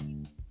be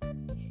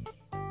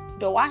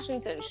the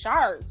Washington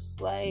Sharks.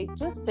 Like,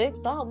 just pick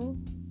something.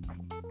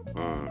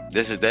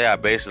 They are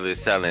basically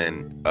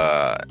selling.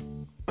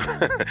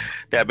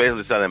 They're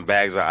basically selling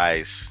bags of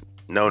ice.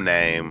 No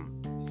name,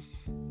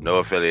 no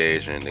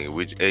affiliation.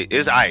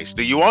 It's ice.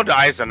 Do you want the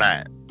ice or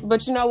not?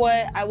 But you know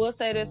what? I will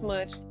say this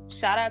much.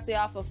 Shout out to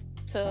y'all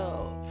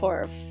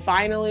for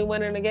finally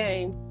winning the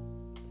game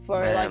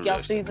for y'all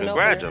season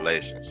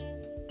Congratulations.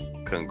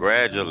 opener.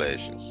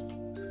 Congratulations.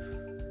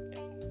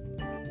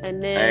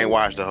 And then I ain't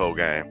watched the whole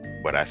game,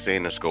 but I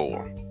seen the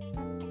score.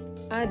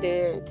 I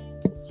did.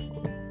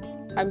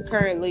 I'm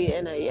currently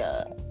in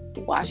a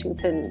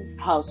Washington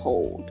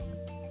household.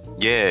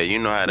 Yeah, you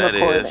know how that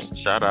is.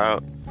 Shout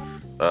out.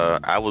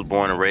 I was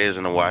born and raised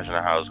in a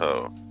Washington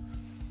household.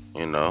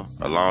 You know,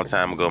 a long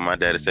time ago, my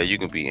daddy said, you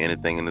can be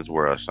anything in this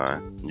world,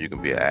 son. You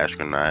can be an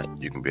astronaut.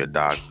 You can be a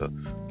doctor.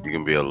 You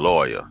can be a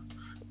lawyer.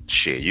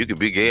 Shit, you can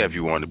be gay if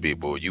you want to be,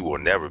 but you will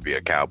never be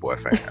a Cowboy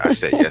fan. I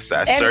said, yes,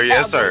 sir. Sir,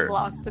 yes, sir.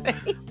 Lost today.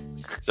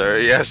 Sir,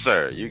 yes,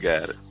 sir. You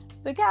got it.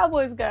 The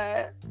Cowboys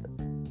got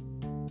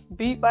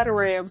beat by the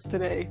Rams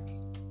today.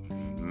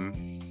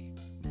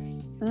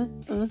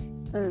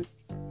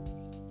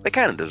 They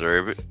kind of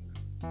deserve it.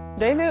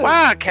 They do.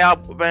 Why are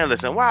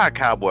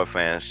Cowboy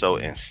fans so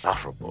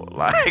insufferable?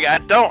 Like, I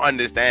don't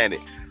understand it.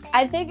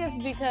 I think it's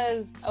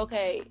because,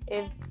 okay,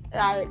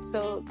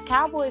 so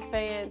Cowboy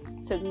fans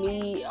to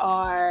me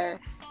are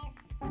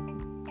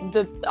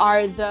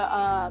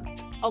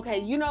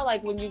okay, you know,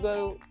 like when you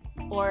go,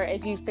 or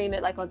if you've seen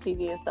it like on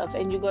TV and stuff,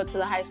 and you go to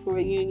the high school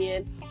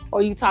reunion,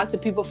 or you talk to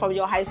people from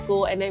your high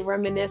school and they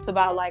reminisce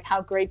about like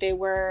how great they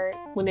were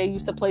when they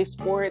used to play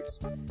sports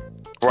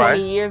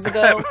 20 years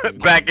ago.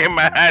 Back in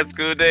my high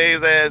school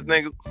days, ass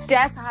niggas.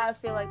 That's how I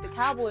feel like the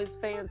Cowboys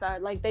fans are.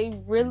 Like, they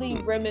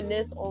really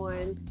reminisce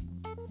on,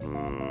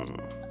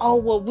 oh,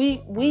 well,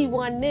 we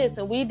won this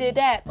and we did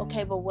that.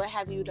 Okay, but what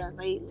have you done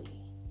lately?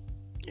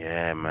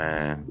 Yeah,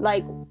 man.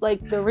 Like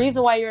the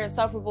reason why you're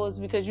insufferable is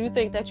because you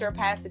think that your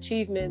past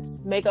achievements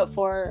make up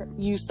for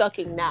you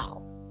sucking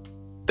now.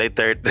 They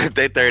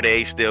third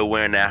age still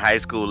wearing that high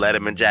school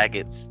Letterman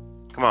jackets.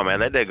 Come on, man,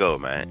 let that go,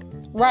 man.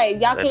 Right,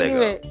 y'all Let can't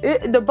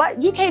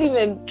even you can't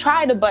even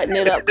try to button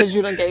it up because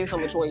you done gained so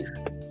much weight.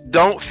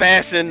 Don't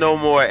fasten no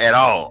more at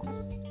all.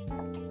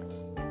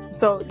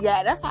 So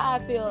yeah, that's how I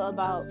feel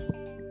about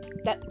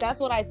that. That's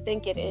what I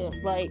think it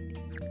is. Like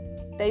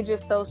they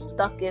just so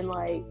stuck in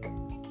like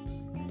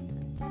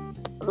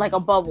a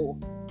bubble.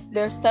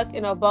 They're stuck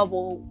in a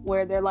bubble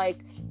where they're like,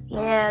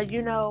 yeah,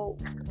 you know,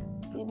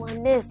 we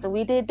won this and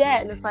we did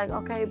that, and it's like,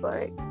 okay,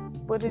 but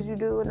what did you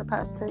do in the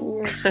past 10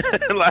 years?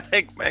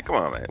 Like, man, come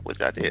on, man, what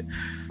y'all did?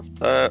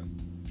 I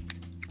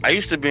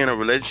used to be in a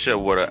relationship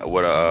with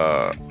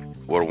a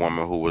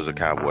woman who was a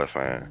Cowboy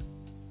fan.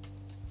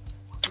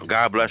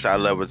 God bless her. I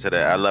love her to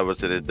that. I love her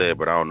to this day,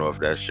 but I don't know if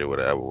that shit would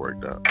have ever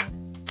worked out.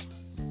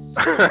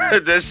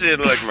 That shit,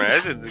 look, man,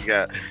 that shit just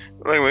got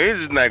like, man, it's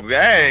just like,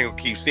 I ain't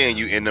gonna keep seeing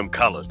you in them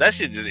colors. That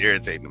shit just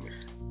irritating me.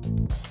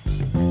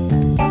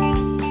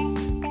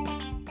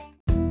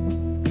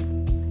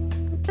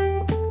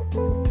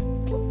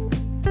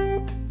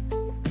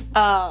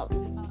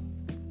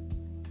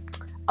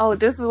 Oh,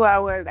 this is what I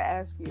wanted to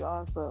ask you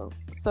also.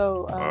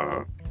 So,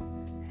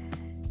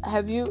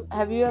 have you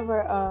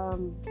ever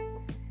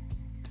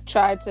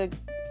tried to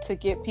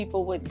get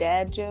people with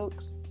dad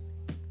jokes?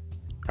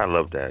 I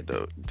love dad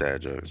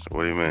jokes.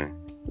 What do you mean?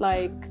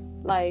 Like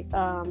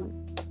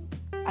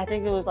I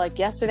think it was like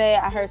yesterday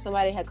I heard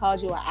somebody had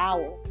called you an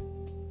owl.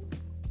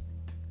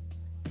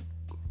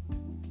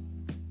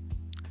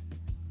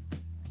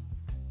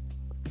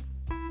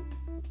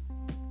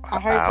 I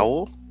heard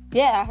owl?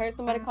 Yeah, I heard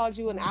somebody called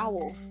you an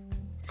owl.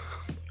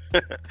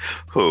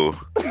 Who?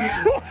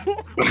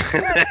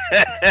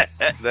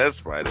 That's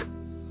funny.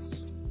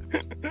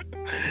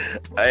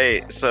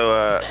 Hey,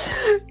 so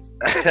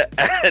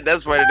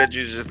that's funny that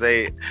you just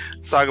say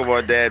talk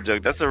about dad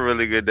joke. That's a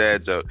really good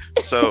dad joke.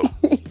 So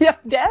yeah,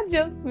 dad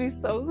jokes be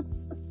so.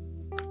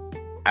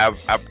 I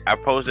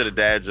posted a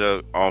dad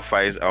joke on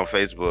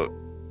Facebook,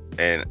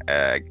 and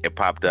it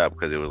popped up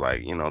because it was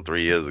like,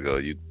 3 years ago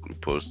you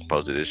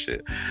posted this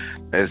shit.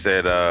 It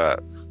said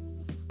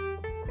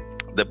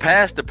the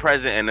past, the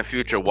present, and the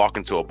future walk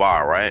into a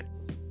bar, right?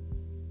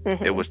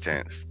 Mm-hmm. It was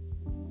tense.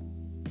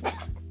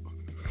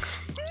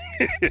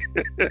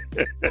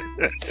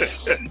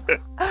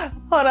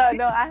 Hold on,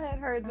 no, I had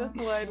heard this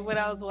one when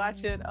I was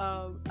watching.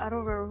 I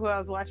don't remember who I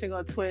was watching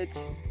on Twitch.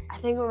 I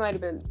think it might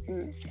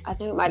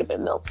have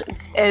been Milton.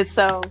 And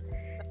so,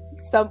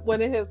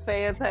 one of his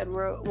fans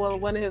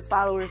one of his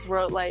followers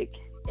wrote like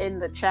in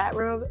the chat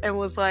room and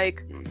was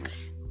like,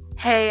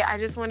 "Hey, I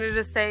just wanted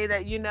to say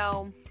that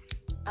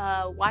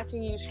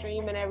watching you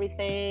stream and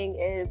everything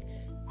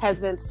has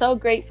been so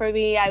great for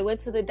me. I went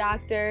to the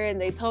doctor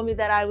and they told me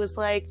that I was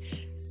like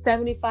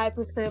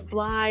 75%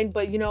 blind,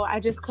 but I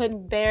just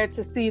couldn't bear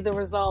to see the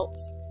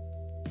results."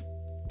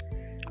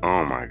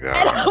 Oh my god!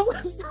 And I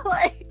was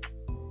like,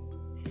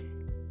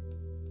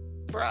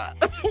 bruh.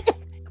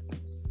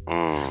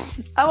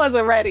 I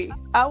wasn't ready.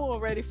 I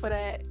wasn't ready for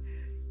that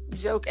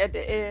joke at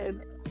the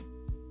end.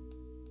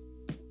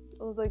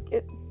 I was like,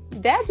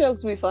 dad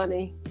jokes be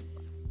funny.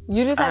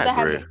 You just have to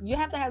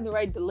have the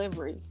right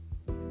delivery.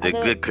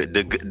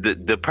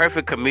 The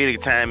perfect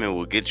comedic timing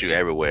will get you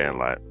everywhere in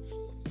life.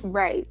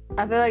 Right.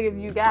 I feel like if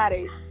you got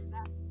it,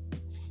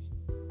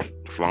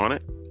 flaunt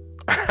it.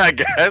 I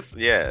guess,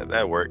 yeah,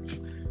 that works.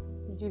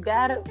 You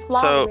got it,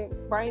 flaunt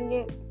it, bring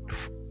it,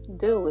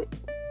 do it.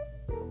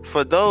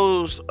 For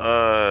those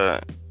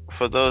of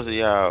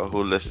y'all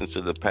who listen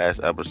to the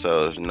past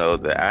episodes, know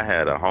that I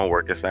had a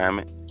homework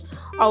assignment.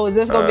 Oh, is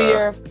this gonna be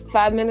your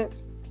 5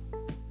 minutes?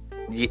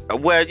 Yeah,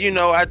 well,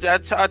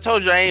 I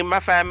told you my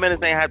 5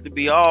 minutes ain't have to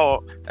be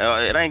all.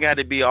 It ain't got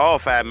to be all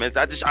 5 minutes.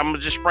 I'm gonna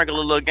just sprinkle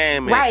a little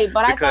game in. Right,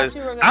 but because I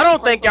thought you were gonna I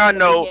don't think y'all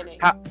know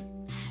how.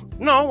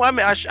 No, I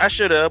mean I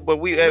should have, but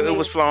it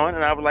was flowing,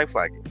 and I was like,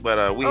 fuck it.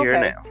 But we here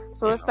now.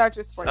 So let's start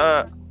your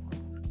sprinkle.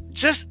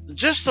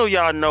 Just so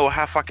y'all know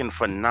how fucking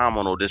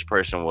phenomenal this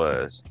person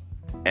was,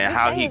 and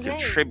how he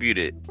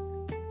contributed.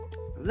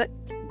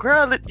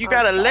 Girl, you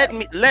gotta let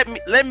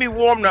me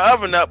warm the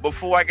oven up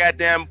before I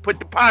goddamn put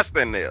the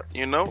pasta in there.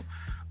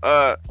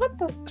 What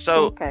the?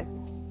 So okay.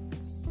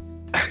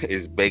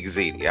 It's baked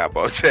ziti. How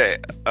about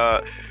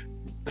that?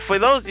 For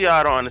those of y'all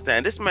who don't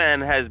understand, this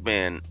man has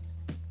been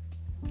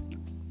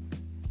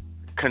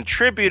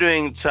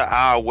contributing to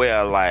our way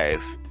of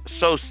life.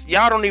 So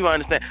y'all don't even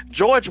understand.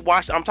 George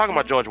Washington. I'm talking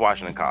about George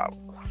Washington Cobb.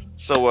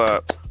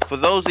 So for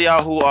those of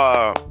y'all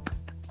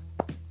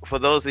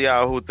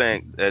who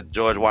think that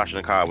George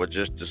Washington Carver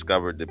just just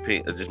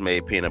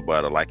made peanut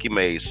butter, like he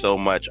made so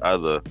much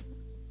other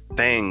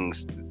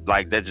things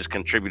like that just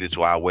contributed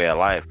to our way of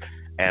life,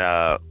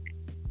 and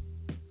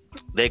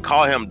they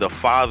call him the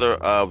father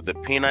of the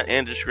peanut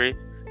industry.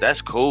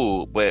 That's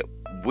cool, but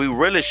we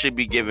really should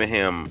be giving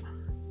him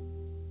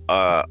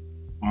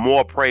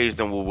more praise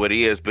than what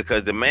he is,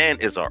 because the man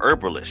is a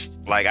herbalist.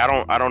 Like I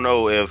don't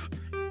know if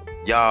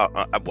y'all.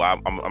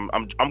 Well,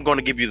 I'm going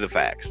to give you the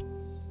facts.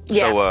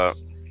 Yeah. So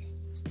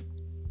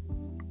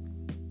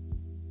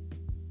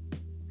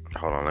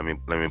hold on. Let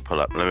me pull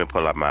up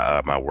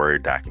my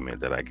Word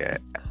document that I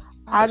got.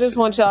 I just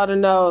want y'all to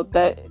know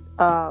that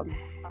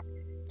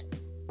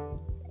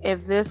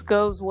if this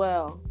goes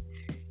well,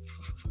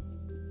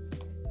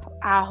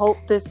 I hope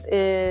this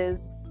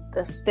is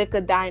the stick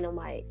of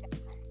dynamite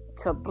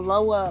to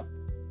blow up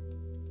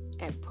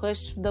and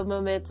push the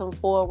momentum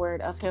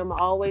forward of him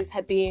always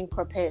being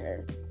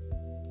prepared.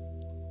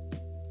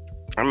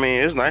 I mean,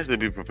 it's nice to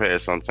be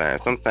prepared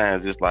sometimes.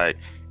 Sometimes it's like,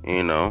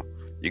 you know,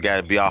 you got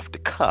to be off the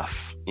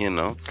cuff. You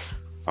know,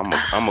 I'm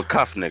a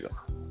cuff nigga.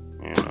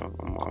 You know,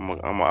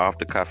 I'm a off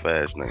the cuff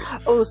ass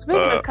nigga. Oh,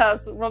 speaking of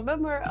cuffs,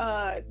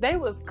 remember they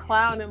was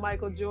clowning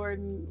Michael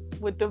Jordan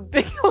with the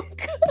big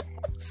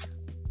cuffs.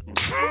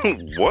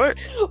 What?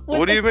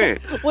 What do you mean?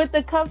 With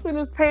the cuffs in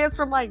his pants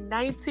from like the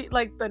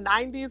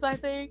 90s, I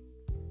think.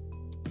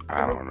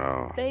 I don't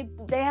know. They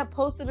have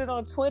posted it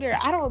on Twitter.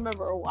 I don't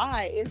remember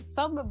why. It's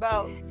something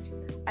about.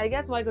 I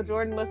guess Michael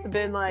Jordan must have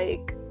been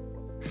like.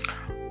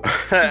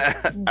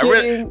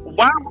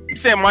 Why when you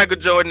said Michael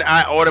Jordan,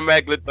 I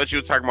automatically thought you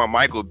were talking about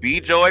Michael B.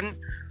 Jordan.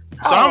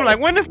 So I'm like,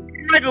 when the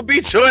Michael B.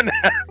 Jordan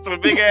has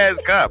some big ass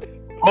cup?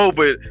 Oh,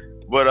 but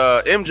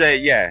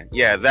MJ,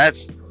 yeah,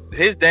 that's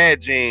his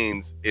dad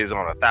jeans is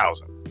on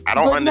 1,000. I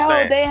don't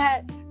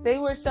understand. No, they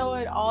were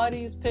showing all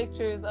these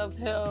pictures of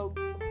him.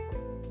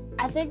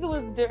 I think it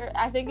was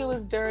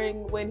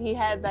during when he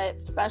had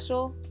that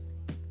special.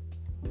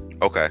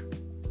 Okay.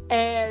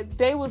 And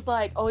they was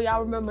like, "Oh,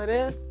 y'all remember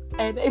this?"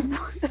 And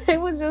they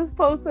was just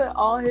posting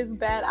all his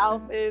bad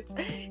outfits.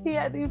 He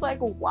had these like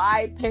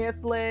wide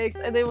pants legs,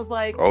 and they was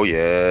like, "Oh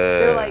yeah."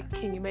 They're like,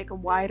 "Can you make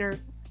them wider?"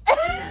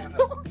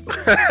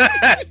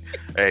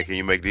 Hey, can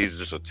you make these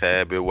just a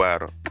tad bit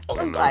wider? I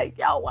was like,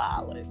 "Y'all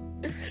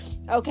wildin'."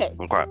 Okay.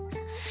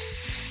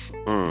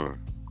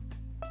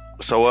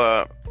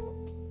 So,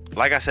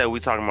 like I said, we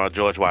talking about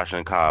George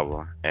Washington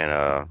Carver,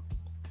 and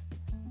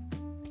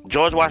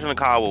George Washington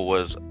Carver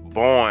was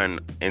born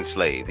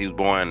enslaved. He was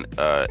born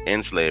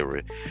in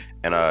slavery,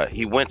 and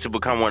he went to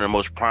become one of the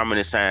most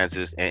prominent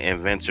scientists and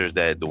inventors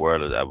that the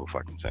world has ever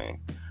fucking seen.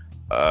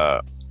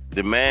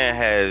 The man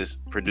has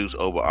produced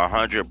over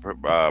 100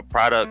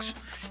 products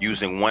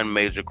using one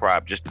major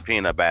crop, just the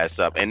peanut by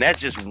itself, and that's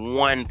just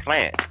one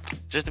plant,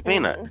 just the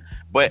peanut.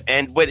 But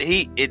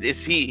he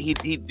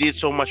did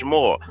so much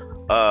more.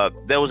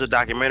 There was a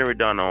documentary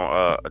done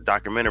on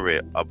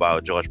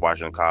about George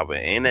Washington Carver,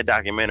 and in that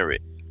documentary,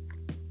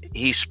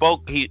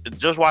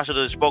 George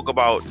Washington spoke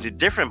about the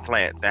different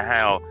plants and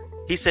how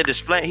he said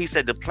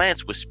the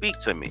plants would speak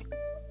to me,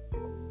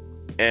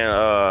 and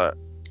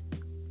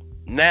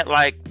not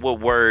like with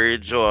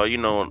words or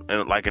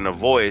like in a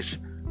voice,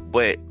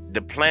 but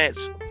the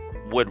plants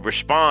would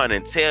respond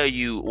and tell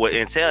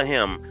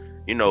him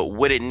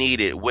what it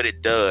needed, what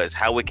it does,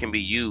 how it can be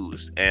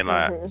used, and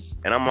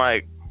I'm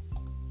like,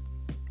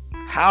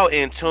 how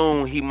in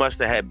tune he must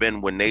have had been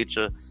with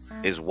nature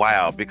is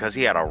wild, because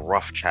he had a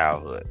rough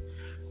childhood.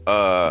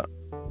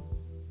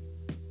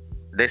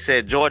 They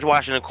said George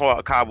Washington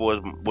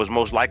Carver was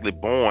most likely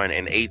born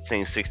in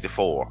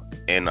 1864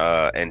 in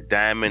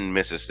Diamond,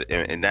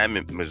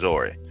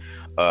 Missouri,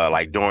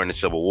 like during the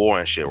Civil War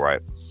and shit,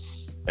 right?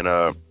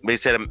 And they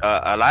said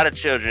a lot of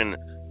children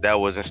that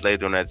was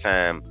enslaved during that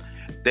time,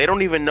 they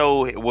don't even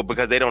know,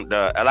 because they don't.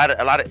 A lot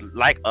of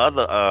like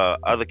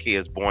other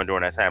kids born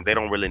during that time, they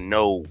don't really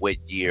know what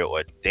year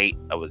or date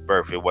of his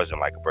birth. It wasn't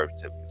like a birth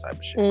certificate type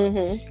of shit.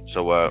 Right?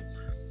 So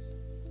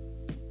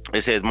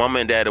it says mom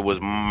and dad, it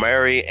was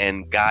Mary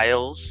and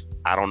Giles.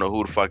 I don't know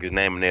who the fuck is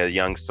naming their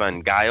young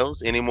son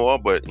Giles anymore,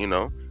 but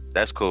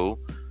that's cool.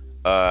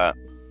 To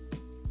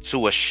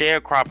a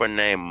sharecropper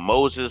named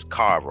Moses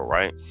Carver,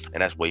 right?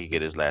 And that's where he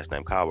get his last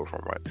name Carver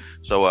from, right?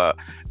 So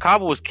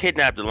Carver was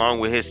kidnapped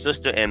along with his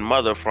sister and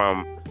mother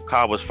from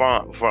Carver's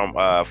farm,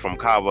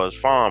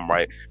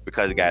 right?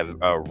 Because he got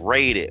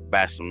raided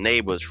by some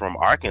neighbors from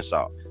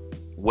Arkansas,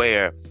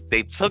 where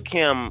they took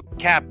him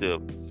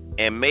captive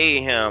and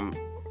made him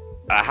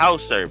a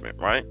house servant,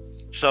 right?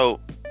 So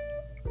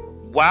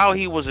while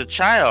he was a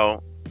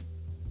child,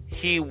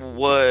 he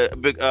was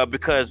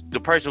because the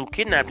person who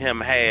kidnapped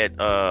him had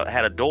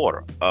a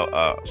daughter.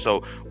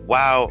 So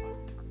while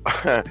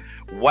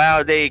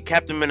they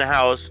kept him in the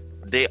house,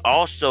 they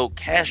also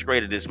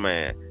castrated this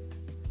man.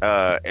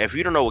 If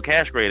you don't know what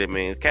castrated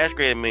means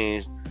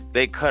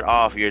they cut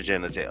off your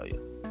genitalia.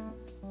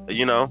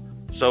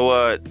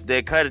 So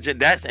they cut it.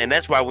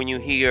 That's why when you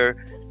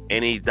hear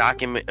any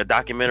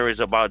documentaries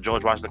about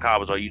George Washington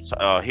Carver, or you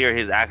hear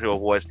his actual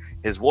voice,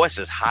 his voice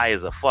is high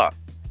as a fuck.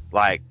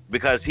 Like,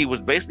 because he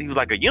was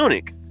like a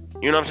eunuch.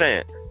 You know what I'm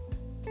saying?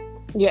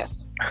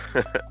 Yes.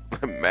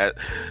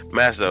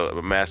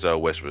 Master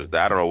whispers.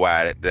 I don't know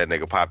why that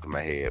nigga popped in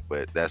my head,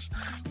 but that's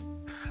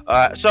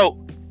so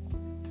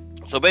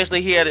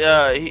basically he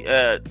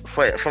had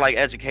for like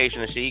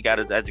education and shit, he got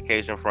his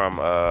education from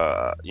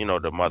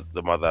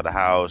the mother of the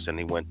house, and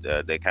he went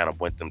they kind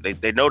of went them,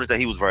 they noticed that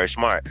he was very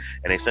smart,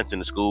 and they sent him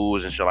to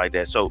schools and shit like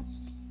that. So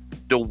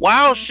the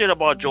wild shit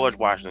about George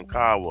Washington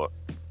Carver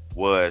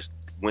was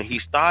when he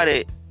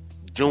started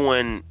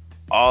doing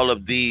all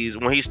of these,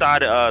 when he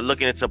started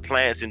looking into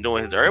plants and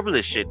doing his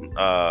herbalist shit,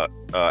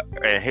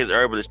 and his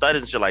herbalist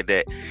studies and shit like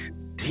that,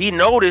 he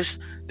noticed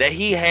that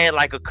he had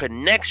like a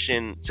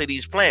connection to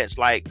these plants.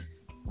 Like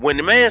when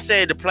the man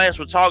said the plants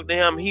would talk to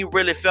him, he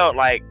really felt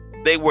like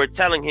they were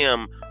telling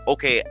him,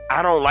 okay,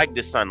 I don't like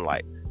this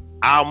sunlight,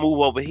 I'll move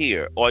over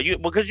here. Or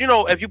because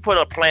if you put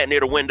a plant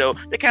near the window,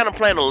 they kind of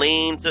plant to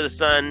lean to the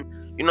sun.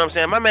 You know what I'm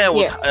saying? My man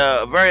was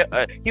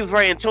he was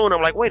very in tune.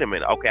 I'm like, wait a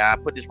minute, okay, I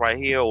put this right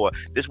here, or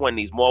this one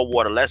needs more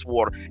water, less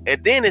water.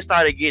 And then it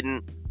started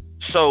getting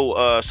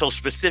so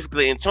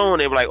specifically in tune.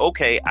 They were like,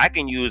 okay, I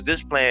can use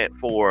this plant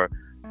for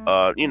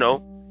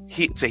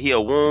to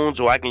heal wounds,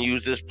 or I can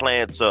use this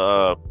plant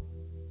to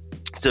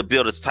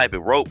build a type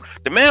of rope.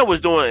 The man was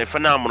doing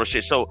phenomenal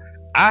shit. So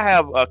I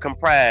have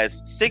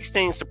comprised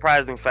 16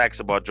 surprising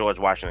facts about George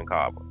Washington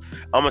Carver.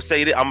 I'm gonna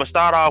say that I'm gonna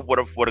start off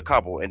with a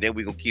couple, and then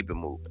we gonna keep it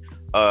moving.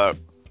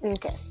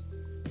 Okay.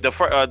 The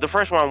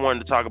first one I wanted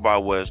to talk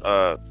about was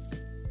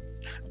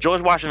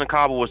George Washington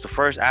Carver was the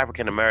first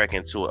African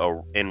American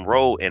to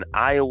enroll in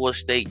Iowa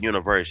State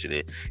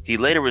University. He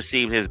later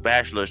received his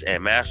bachelor's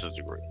and master's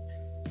degree.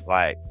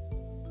 Like,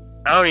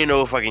 I don't even know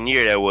what fucking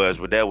year that was,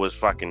 but that was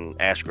fucking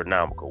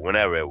astronomical.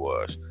 Whenever it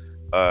was.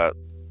 All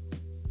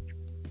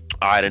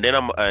right, and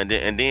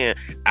then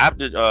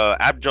after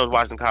George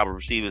Washington Carver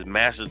received his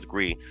master's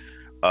degree,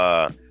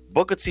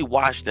 Booker T.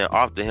 Washington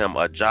offered him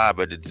a job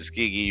at the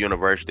Tuskegee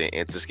University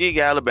in Tuskegee,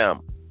 Alabama,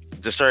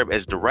 to serve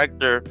as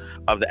director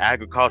of the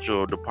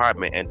agricultural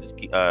department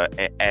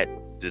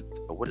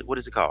what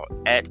is it called?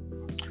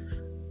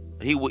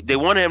 They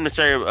wanted him to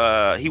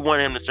serve. He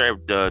wanted him to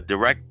serve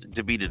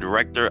to be the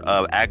director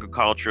of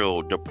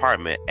agricultural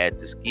department at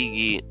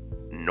Tuskegee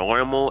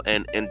Normal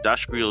and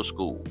Industrial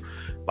School.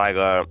 Like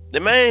the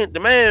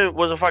man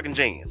was a fucking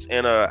genius,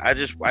 and I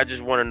just want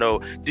to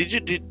know,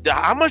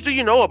 how much do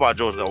you know about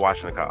George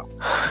Washington Carver?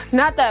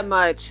 Not that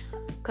much,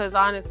 because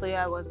honestly,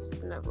 I was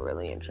never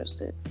really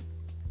interested.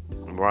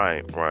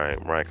 Right,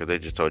 because they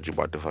just told you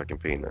about the fucking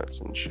peanuts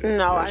and shit.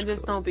 No, I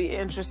just don't be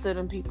interested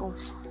in people.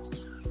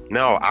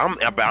 No,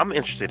 I'm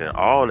interested in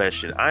all that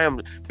shit. I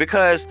am,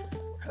 because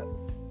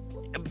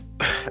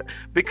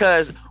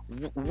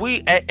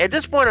we at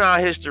this point in our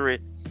history.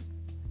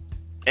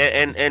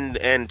 And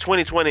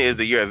 2020 is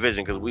the year of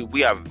vision, because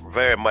we are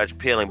very much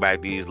peeling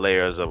back these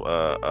layers of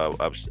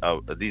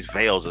these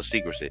veils of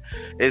secrecy.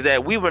 Is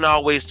that we've been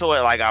always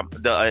told, like,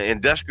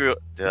 the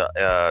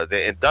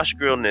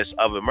industrialness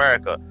of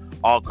America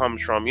all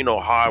comes from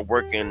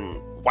hardworking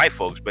white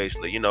folks.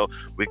 Basically,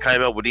 we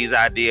came up with these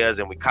ideas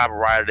and we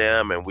copyrighted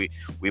them, and we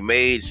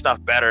made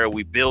stuff better.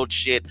 We build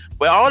shit,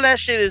 but all that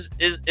shit is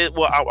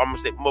well, I'm gonna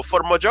say, for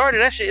the majority,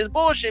 that shit is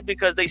bullshit,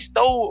 because they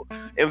stole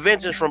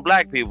inventions from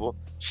black people,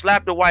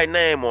 slapped a white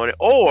name on it,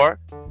 or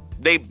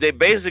they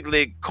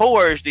basically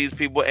coerced these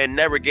people and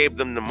never gave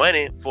them the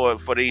money for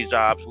these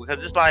jobs,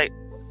 because it's like,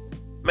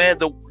 man,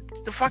 the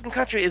fucking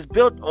country is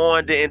built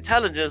on the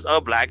intelligence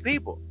of black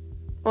people.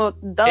 Well,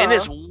 duh. And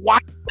it's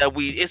wild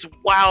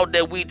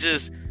that we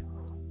just,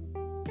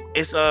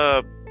 it's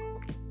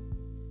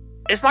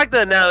like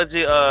the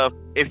analogy of,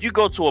 if you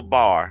go to a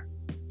bar,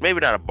 maybe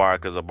not a bar,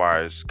 because a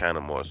bar is kind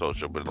of more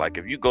social, but like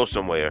if you go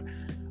somewhere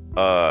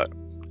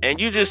and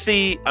you just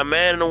see a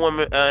man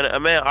and a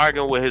man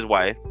arguing with his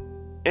wife,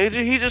 and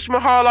he just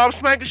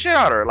smack the shit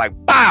out of her, like,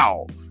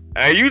 bow,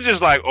 and you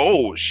just like,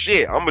 oh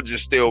shit, I'm gonna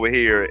just stay over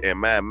here and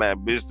mind my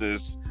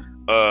business,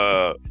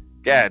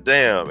 god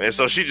damn. And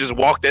so she just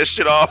walked that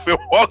shit off and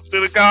walked to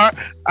the car.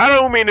 I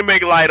don't mean to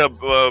make light of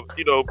I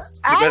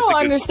don't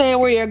understand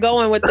where you're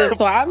going with this,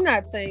 so I'm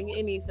not saying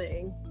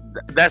anything.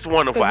 That's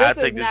wonderful. I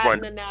take this not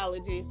an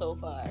analogy so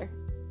far.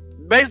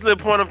 Basically,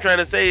 the point I'm trying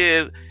to say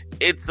is,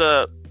 it's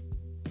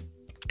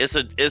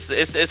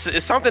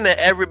something that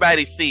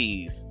everybody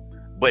sees,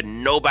 but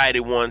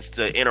nobody wants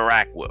to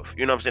interact with.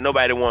 You know what I'm saying?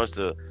 Nobody wants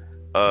to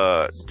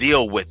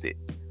deal with it.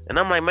 And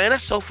I'm like, man,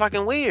 that's so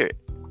fucking weird.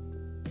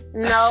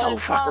 No,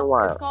 it's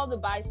called the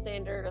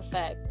bystander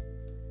effect.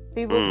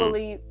 People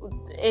believe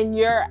in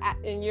your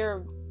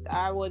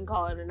I wouldn't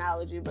call it an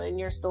analogy, but in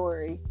your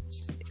story.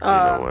 You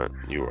know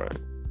what? You're right.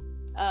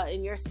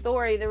 In your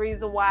story, the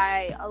reason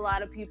why a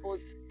lot of people,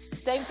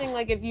 same thing,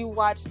 like if you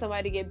watch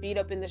somebody get beat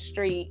up in the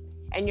street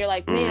and you're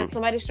like, man,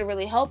 somebody should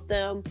really help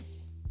them.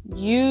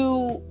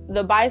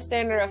 The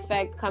bystander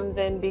effect comes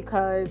in,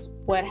 because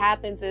what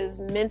happens is,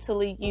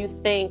 mentally you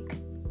think,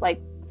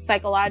 like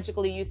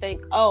psychologically you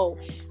think, oh,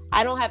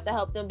 I don't have to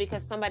help them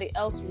because somebody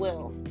else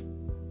will.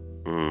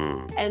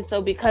 And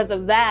so because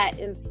of that,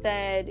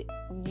 instead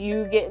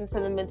you get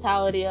into the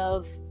mentality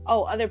of,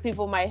 oh, other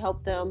people might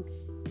help them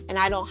and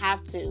I don't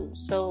have to.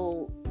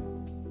 So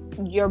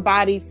your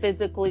body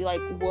physically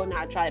will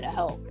not try to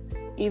help,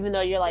 even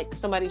though you're like,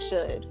 somebody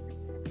should.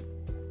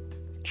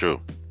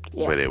 True.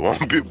 Yeah. But it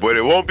won't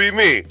be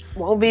me.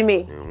 Won't be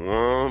me. It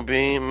won't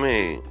be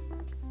me.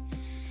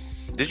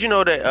 Did you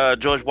know that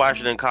George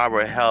Washington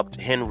Carver helped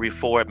Henry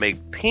Ford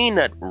make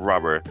peanut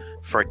rubber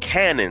for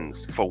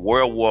cannons for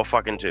World War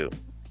fucking II.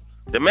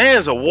 The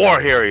man's a war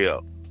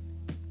hero.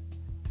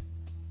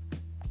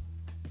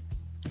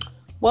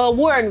 Well,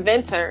 war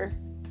inventor.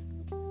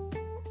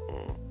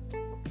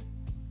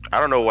 I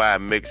don't know why I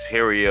mixed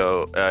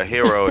hero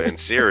and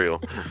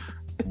cereal,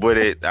 but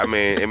it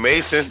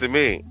made sense to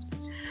me.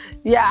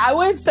 Yeah, I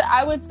would say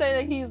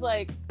that he's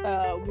like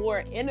a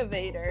war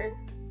innovator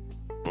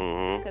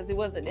because he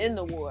wasn't in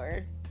the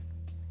war.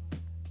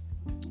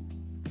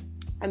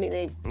 I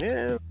mean,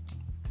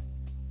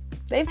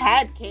 they've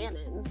had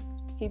cannons.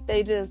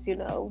 They just,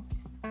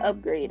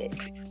 upgraded.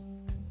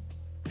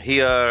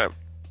 Him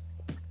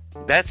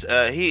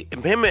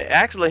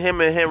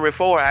and Henry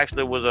Ford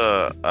actually was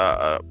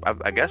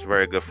I guess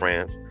very good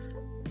friends,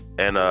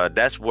 and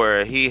that's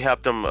where he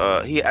helped him.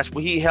 He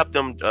helped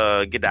him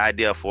get the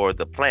idea for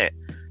the plant.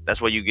 That's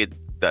where you get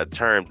the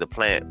term "the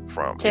plant"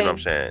 from. You know what I'm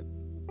saying?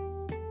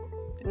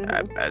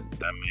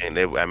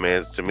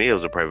 Mm-hmm. To me, it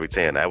was a perfect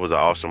 10. That was an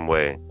awesome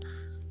way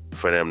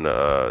for them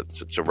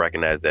to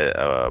recognize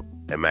that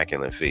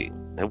immaculate feat.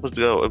 It was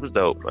dope. It was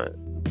dope, man.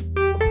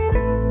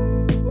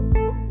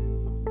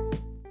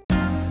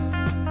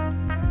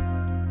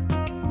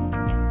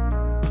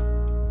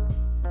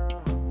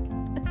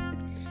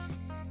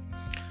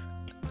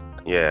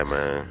 Yeah,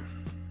 man.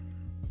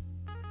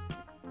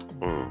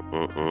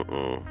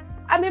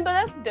 I mean, but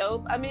that's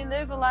dope. I mean,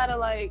 there's a lot of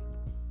like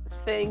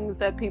things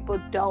that people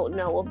don't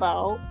know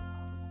about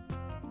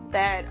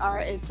that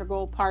are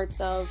integral parts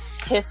of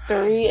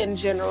history in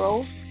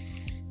general.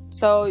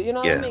 So,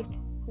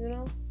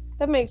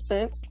 that makes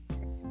sense.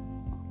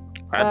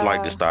 I'd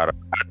like to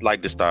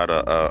start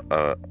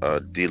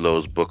a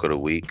D-Lo's book of the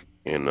week,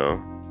 Why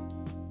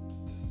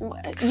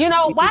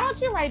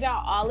don't you write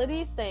down all of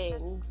these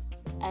things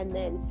and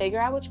then figure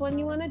out which one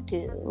you want to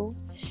do,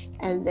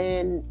 and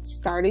then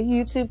start a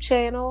YouTube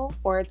channel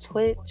or a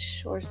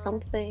Twitch or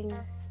something.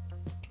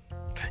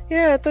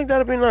 Yeah, I think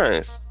that'd be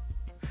nice.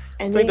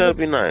 And I think that'd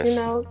be nice.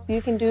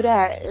 You can do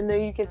that, and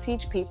then you can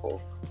teach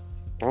people.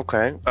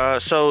 Okay.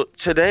 So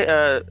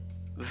today,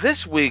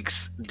 this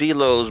week's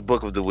D-Lo's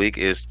book of the week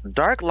is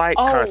Dark Light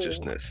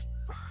Consciousness.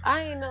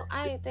 I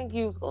didn't think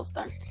you was gonna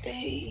start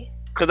today.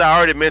 Because I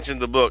already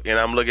mentioned the book, and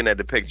I'm looking at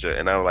the picture,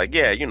 and I'm like,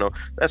 yeah,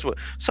 that's what.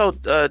 So,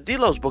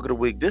 D-Lo's book of the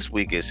week this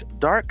week is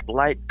Dark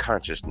Light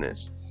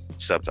Consciousness,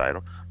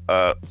 subtitle,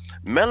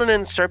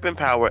 Melanin, Serpent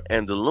Power,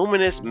 and the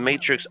Luminous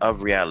Matrix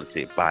of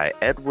Reality by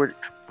Edward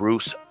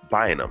Bruce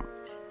Bynum.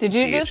 Did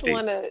you just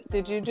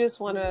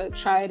want to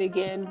try it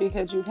again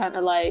because you kind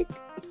of like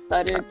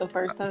stuttered the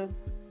first time?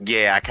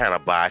 Yeah, I kind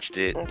of botched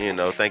it. Okay.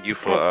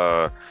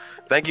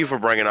 Thank you for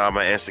bringing all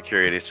my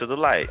insecurities to the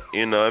light.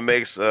 It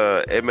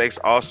makes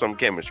awesome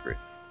chemistry.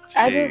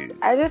 Jeez.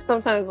 I just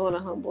sometimes want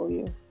to humble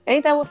you.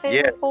 Ain't that what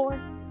family for?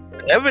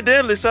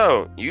 Evidently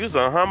so. You's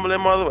a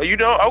humbling mother. You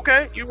don't?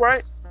 Okay, you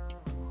right.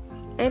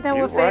 Ain't that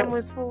what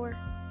family's for?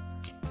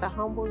 To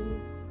humble you.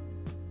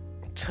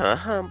 To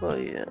humble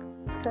you.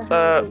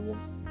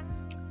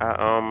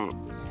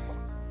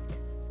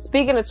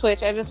 Speaking of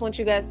Twitch, I just want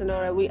you guys to know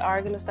that we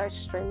are going to start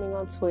streaming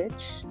on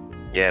Twitch.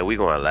 Yeah, we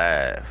going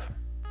live.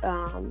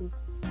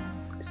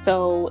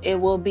 So it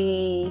will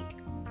be,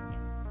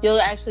 you'll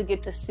actually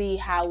get to see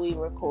how we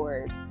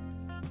record.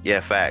 Yeah,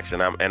 facts.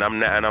 And I'm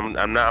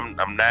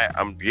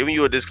giving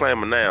you a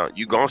disclaimer now.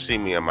 You gonna see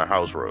me in my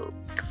house robe.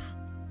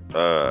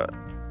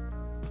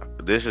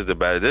 This is the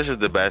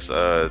best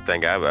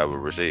thing I've ever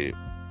received.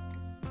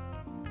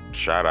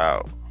 Shout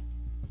out.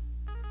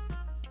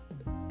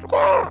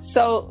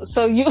 So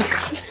you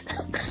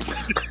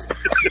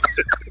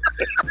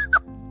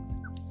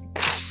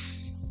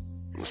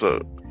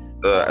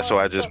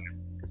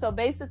So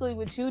basically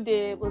what you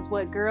did was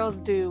what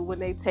girls do when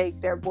they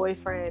take their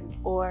boyfriend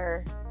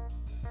or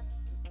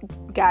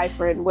guy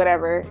friend,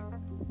 whatever,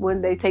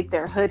 when they take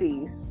their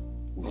hoodies.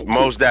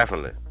 Most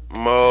definitely.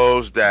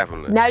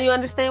 Now you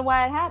understand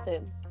why it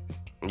happens.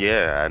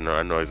 Yeah, I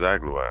know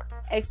exactly why.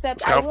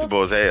 Except it's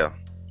comfortable as hell.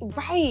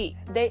 Right.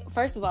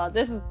 First of all,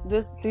 these are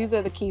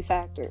the key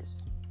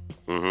factors.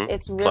 Mm-hmm.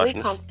 It's really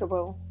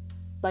comfortable.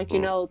 Like,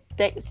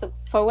 so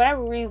for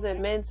whatever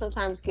reason, men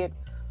sometimes get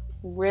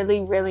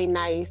really, really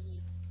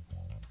nice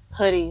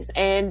hoodies,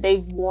 and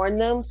they've worn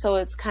them, so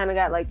it's kind of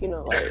got like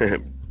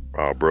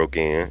all broke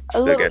in.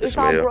 It's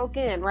all broke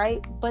in,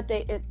 right? But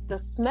the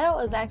smell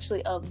is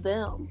actually of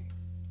them.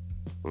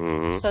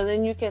 Mm-hmm. So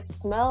then you can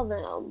smell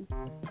them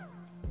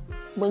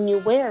when you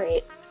wear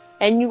it,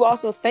 and you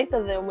also think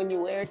of them when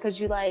you wear it because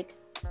you like,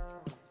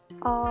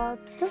 oh,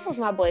 this was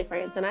my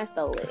boyfriend's and I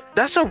stole it.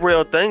 That's a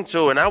real thing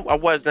too, and I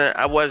wasn't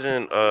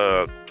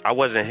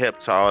hip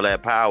to all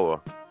that power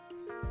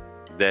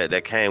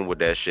that came with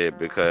that shit,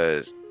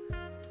 because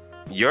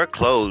your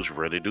clothes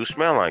really do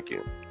smell like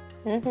you.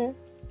 Mm-hmm.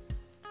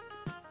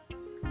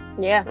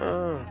 Yeah.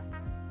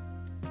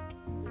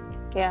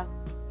 Yeah.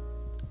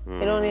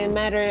 It don't even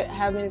matter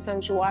how many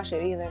times you wash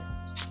it either.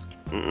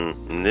 It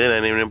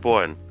ain't even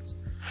important.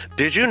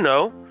 Did you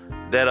know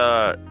that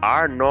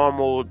our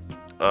normal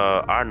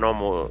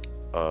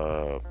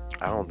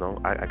I don't know.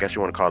 I guess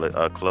you want to call it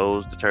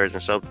clothes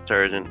detergent, soap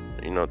detergent.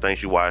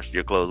 Things you wash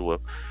your clothes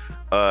with.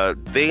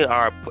 They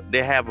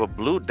have a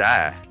blue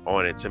dye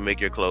on it to make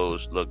your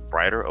clothes look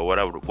brighter or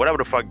whatever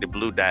the fuck the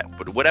blue dye,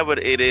 but whatever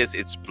it is,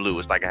 it's blue.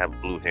 It's like I have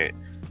a blue tint.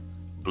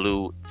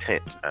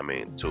 I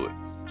mean, to it.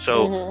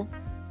 So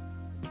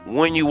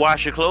when you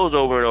wash your clothes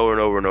over and over and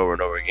over and over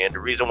and over again,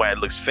 the reason why it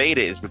looks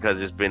faded is because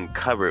it's been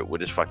covered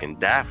with this fucking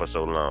dye for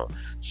so long.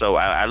 So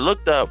I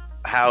looked up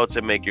how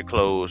to make your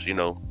clothes,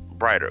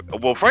 brighter.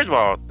 Well, first of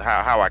all,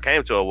 how I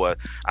came to it was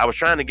I was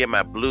trying to get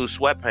my blue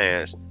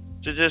sweatpants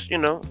to just,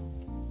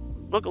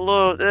 look a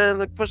little,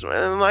 and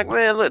I'm like,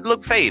 man,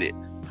 look faded.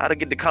 How to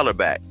get the color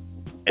back?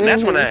 And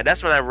that's when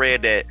I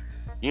read that,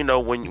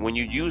 when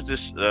you use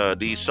these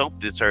soap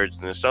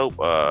detergents and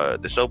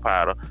the soap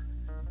powder,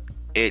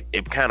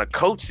 it kind of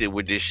coats it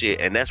with this shit,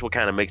 and that's what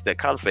kind of makes that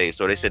color fade.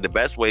 So they said the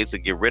best way to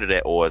get rid of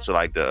that, or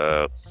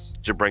to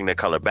bring that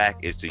color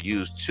back, is to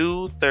use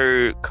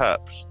 2/3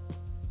 cups.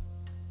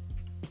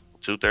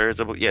 2/3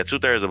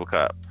 of a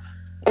cup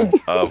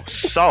of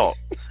salt.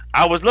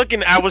 I was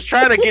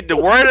trying to get the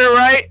wording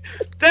right.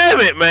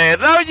 Damn it, man!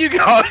 Now you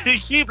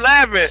keep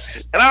laughing,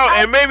 and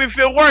it made me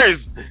feel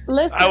worse.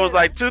 Listen, I was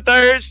like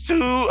 2/3,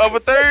 2/3.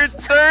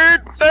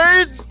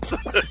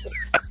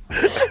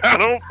 I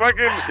don't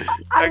fucking.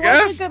 I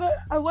guess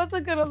I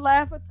wasn't gonna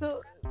laugh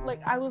until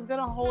I was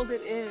gonna hold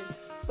it in,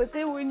 but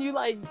then when you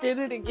did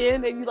it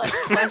again and you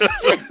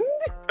questioned,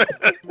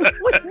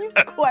 when you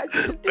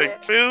questioned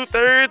it,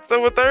 2/3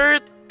 of a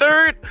third.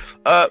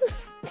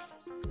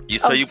 You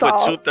put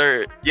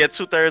 2/3,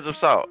 2/3 of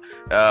salt.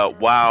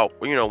 While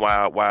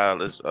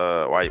it's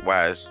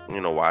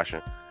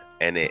washing,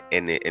 and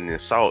the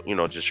salt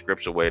just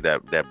strips away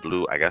that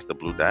blue, I guess the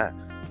blue dye,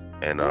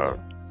 and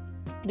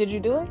Did you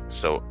do it?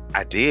 So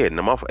I did, and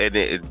I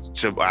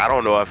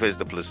don't know if it's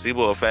the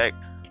placebo effect,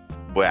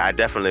 but I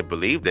definitely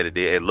believe that it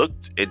did.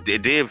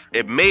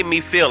 It made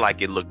me feel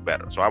like it looked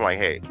better. So I'm like,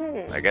 hey,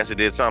 I guess it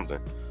did something.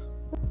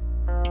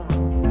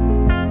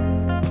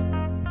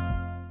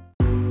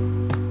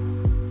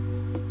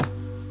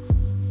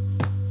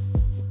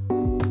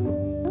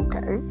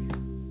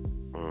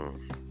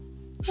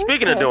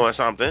 Speaking of doing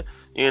something,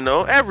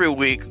 every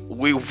week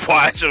we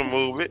watch a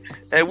movie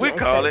and we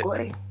call it.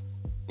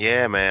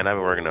 Yeah, man, I've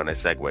been working on that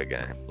segue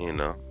game.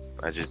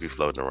 I just be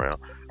floating around.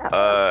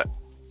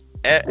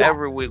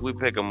 Every week we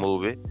pick a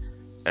movie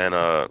and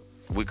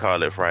we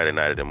call it Friday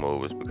Night at the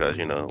Movies because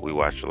we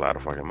watch a lot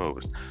of fucking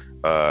movies.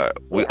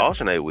 We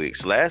alternate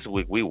weeks. Last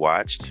week we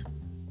watched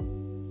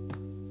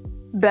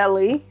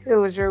Belly. It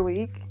was your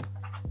week.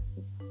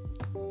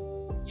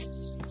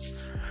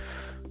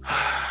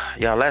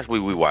 Yeah, last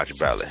week we watched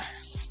Belly.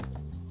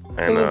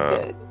 And it was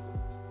good.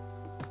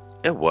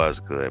 It was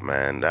good,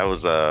 man. That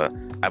was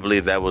I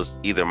believe that was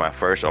either my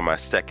first or my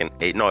second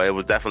A. No, it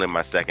was definitely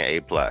my second A+.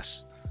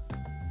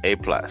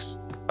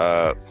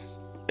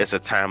 It's a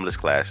timeless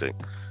classic.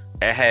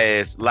 It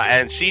has,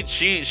 and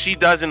she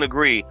doesn't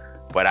agree,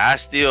 but I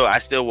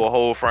still will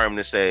hold firm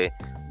to say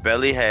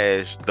Belly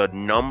has the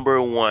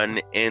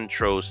 #1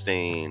 intro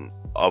scene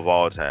of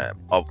all time.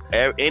 Of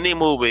any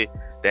movie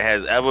that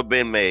has ever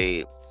been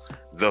made,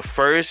 the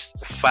first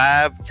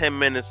 5-10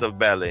 minutes of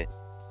Belly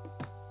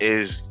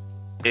is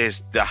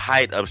the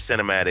height of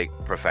cinematic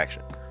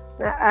perfection.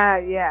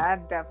 Yeah, I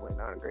definitely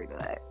don't agree to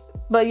that.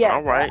 But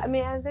yes, all right. I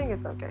think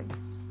it's okay.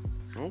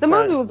 The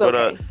movie was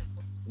okay.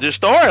 The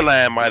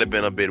storyline might have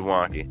been a bit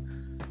wonky,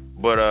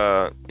 but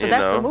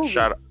that's the movie.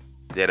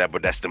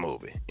 But that's the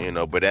movie,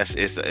 But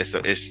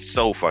it's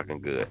so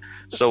fucking good.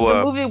 So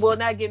the movie will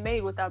not get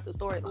made without the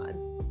storyline.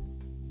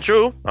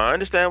 True, I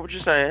understand what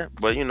you're saying,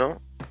 but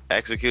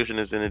execution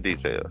is in the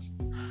details.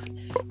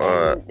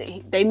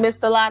 They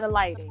missed a lot of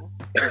lighting.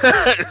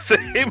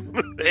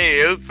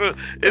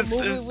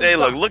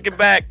 Look, looking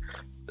back,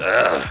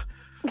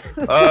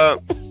 well,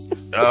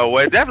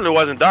 it definitely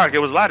wasn't dark. It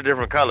was a lot of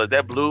different colors.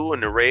 That blue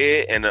and the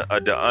red and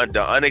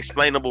the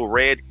unexplainable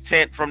red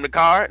tint from the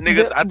car.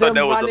 Nigga, I thought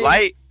that was the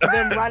light.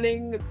 Them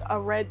running a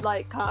red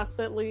light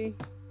constantly.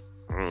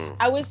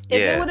 I wish if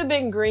it would have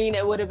been green,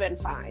 it would have been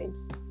fine.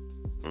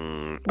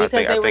 I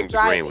think the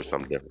green was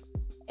something different.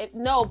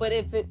 But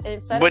if it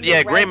instead but of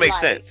yeah, green makes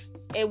sense.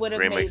 It would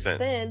have made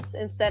sense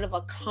instead of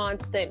a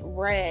constant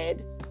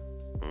red.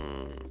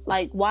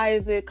 Why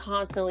is it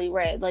constantly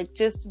red?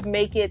 Just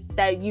make it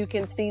that you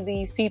can see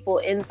these people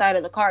inside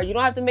of the car. You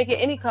don't have to make it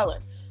any color.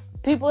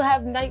 People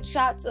have night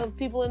shots of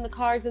people in the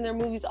cars in their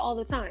movies all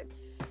the time.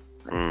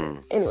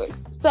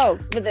 Anyways,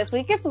 but this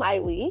week is my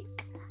week.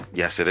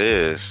 Yes, it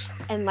is.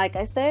 And like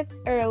I said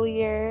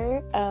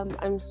earlier,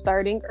 I'm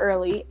starting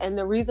early. And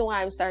the reason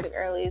why I'm starting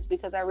early is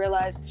because I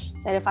realized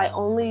that if I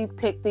only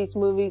pick these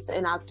movies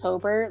in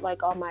October,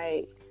 all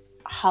my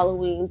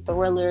Halloween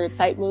thriller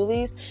type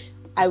movies,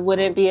 I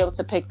wouldn't be able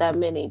to pick that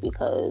many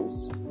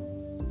because,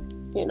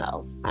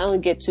 I only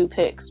get 2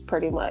 picks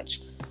pretty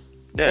much.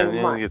 Yeah, you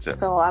only get 2.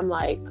 So I'm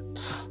like,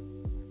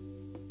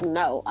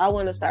 no, I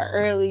want to start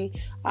early.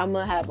 I'm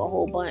going to have a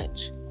whole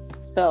bunch.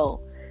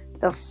 So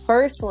the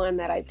first one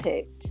that I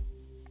picked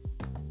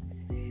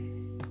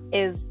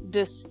is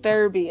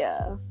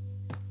Disturbia.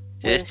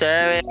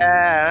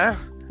 Disturbia.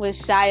 With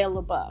Shia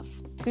LaBeouf.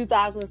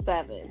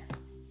 2007.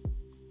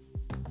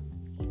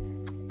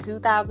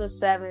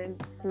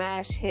 2007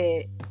 smash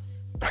hit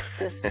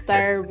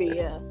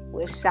Disturbia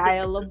with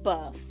Shia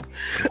LaBeouf.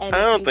 And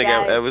I don't think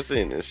I've ever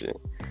seen this shit.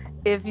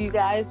 If you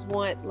guys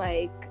want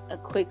like a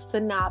quick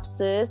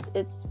synopsis,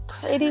 it's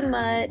pretty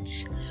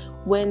much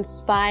when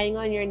spying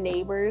on your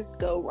neighbors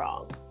go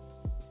wrong.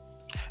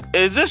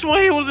 Is this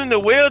when he was in the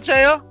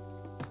wheelchair?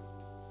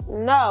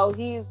 No,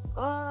 he's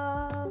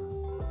on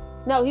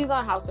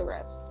house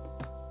arrest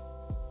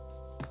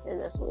in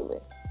this movie.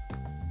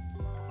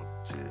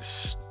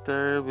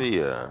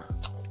 Disturbia.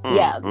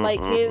 Yeah,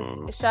 like his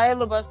Shia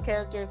LaBeouf's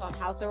character is on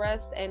house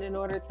arrest, and in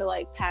order to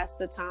like pass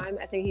the time,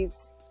 I think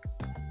he's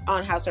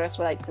on house arrest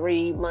for like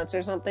 3 months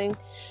or something.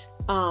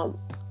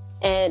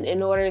 And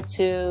in order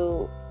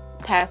to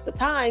pass the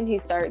time, he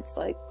starts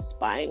like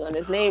spying on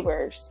his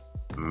neighbors.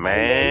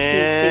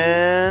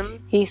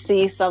 Man, he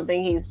sees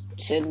something he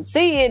shouldn't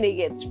see, and he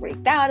gets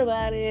freaked out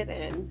about it,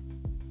 and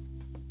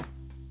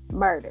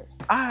murder.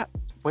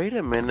 Wait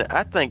a minute.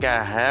 I think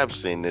I have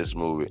seen this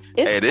movie.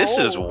 It's hey, this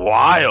old. is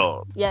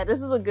wild. Yeah,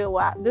 this is a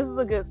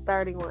good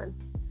starting one.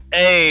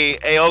 Hey,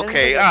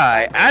 okay, all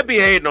right. I be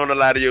hating on a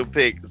lot of your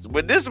picks,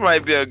 but this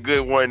might be a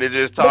good one to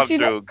just talk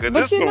through, because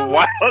this is some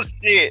wild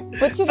shit.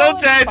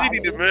 Sometimes you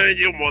need to mind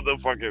your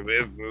motherfucking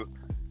business.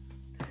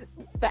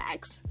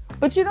 Facts.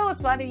 But you know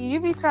what's funny? You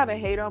be trying to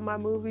hate on my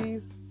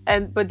movies,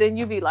 but then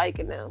you be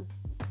liking them.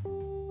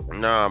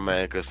 Nah,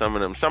 man, because some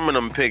of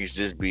them picks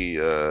just be.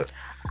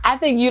 I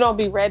think you don't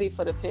be ready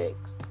for the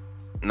picks.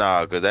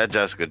 Nah, because that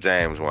Jessica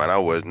James one, I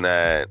was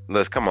not.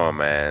 Come on,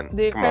 man.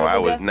 Come on, I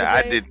was Jessica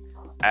not. James?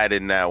 I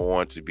did not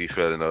want to be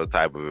feeling those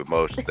type of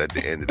emotions at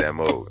the end of that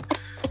movie.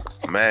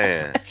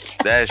 Man,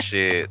 that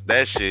shit.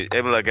 I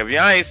mean, look, if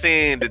y'all ain't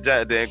seen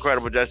the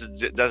incredible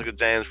Jessica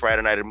James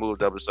Friday Night at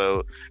Movies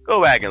episode,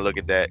 go back and look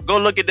at that. Go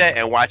look at that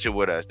and watch it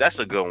with us. That's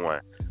a good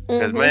one.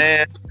 Because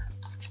man,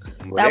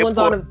 that one's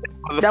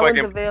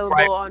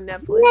available on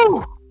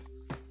Netflix.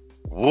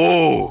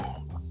 Whoa.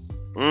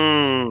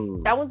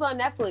 That one's on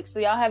Netflix, so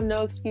y'all have no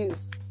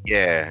excuse.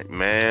 Yeah,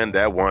 man,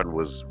 that one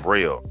was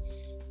real.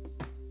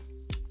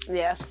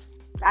 Yes.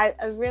 I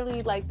really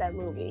like that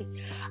movie.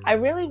 I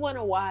really want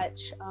to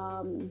watch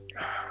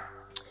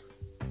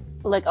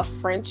like a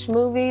French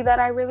movie that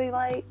I really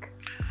like.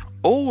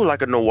 Oh,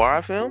 like a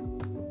noir film?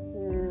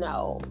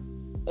 No.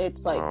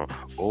 It's like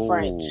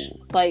French.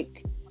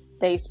 Like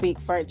they speak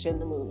French in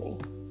the movie.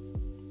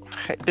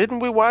 Hey, didn't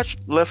we watch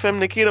La Femme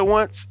Nikita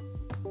once?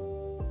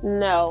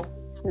 No,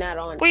 not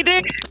on. We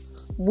did.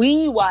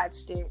 We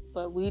watched it,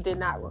 but we did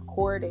not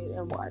record it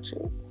and watch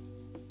it.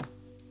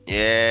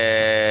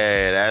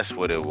 Yeah, that's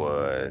what it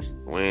was.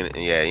 You ain't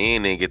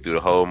even get through the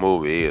whole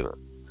movie either.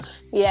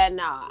 Yeah,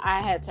 no,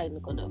 I had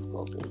technical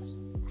difficulties.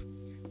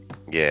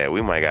 Yeah,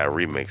 we might gotta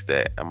remix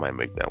that. I might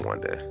make that one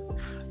day.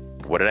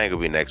 Well, it ain't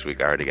gonna be next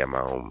week. I already got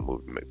my own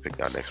movie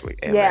picked out next week.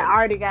 And yeah, I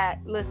already got.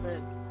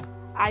 Listen,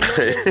 I know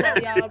you tell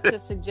y'all to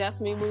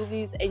suggest me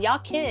movies, and y'all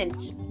can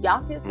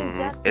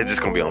suggest. It's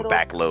just gonna be on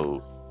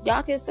backload.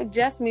 Y'all can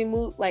suggest me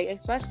like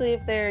especially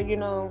if they're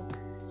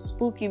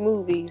spooky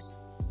movies.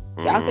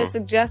 Y'all can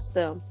suggest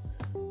them.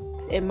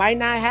 It might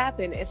not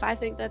happen. If I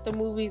think that the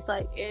movie's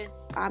like,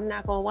 I'm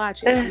not gonna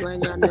watch it. I'm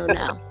letting y'all know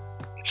now.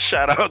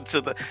 Shout out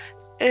to the.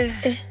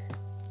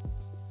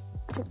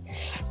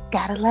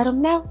 Gotta let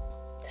them know.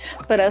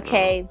 But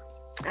okay,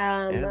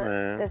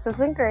 this has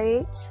been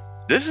great.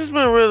 This has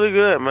been really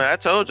good, man. I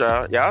told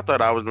y'all. Y'all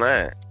thought I was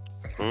lying.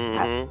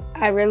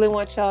 I really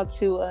want y'all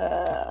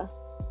to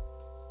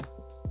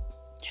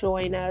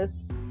join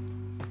us.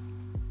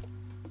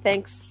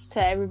 Thanks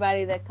to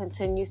everybody that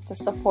continues to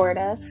support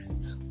us.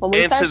 And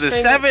to the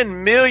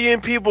 7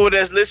 million people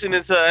that's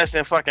listening to us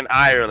in fucking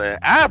Ireland,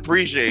 I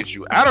appreciate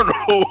you. I don't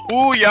know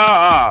who y'all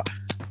are,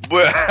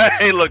 but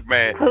hey, look,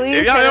 man. Please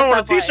if y'all don't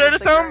want a T-shirt or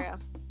something,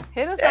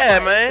 hit us up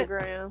on man.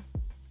 Instagram.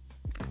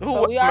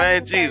 Who, we are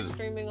man, Jesus.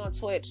 Streaming on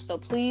Twitch, so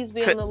please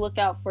be on the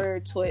lookout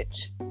for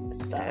Twitch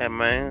stuff. Yeah,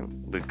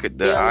 man. The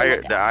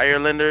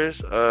Irelanders,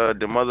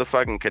 the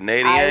motherfucking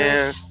Canadians.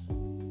 Irish.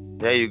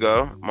 There you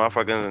go,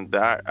 motherfucking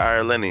the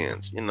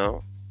Irelandians.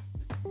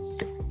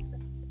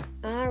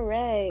 All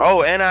right.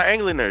 Oh, and our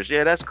Englanders.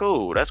 Yeah, that's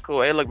cool.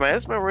 Hey, look, man,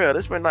 it's been real.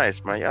 It's been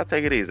nice, man. Y'all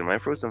take it easy, man.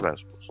 Fruits and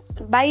vegetables.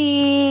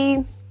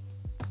 Bye.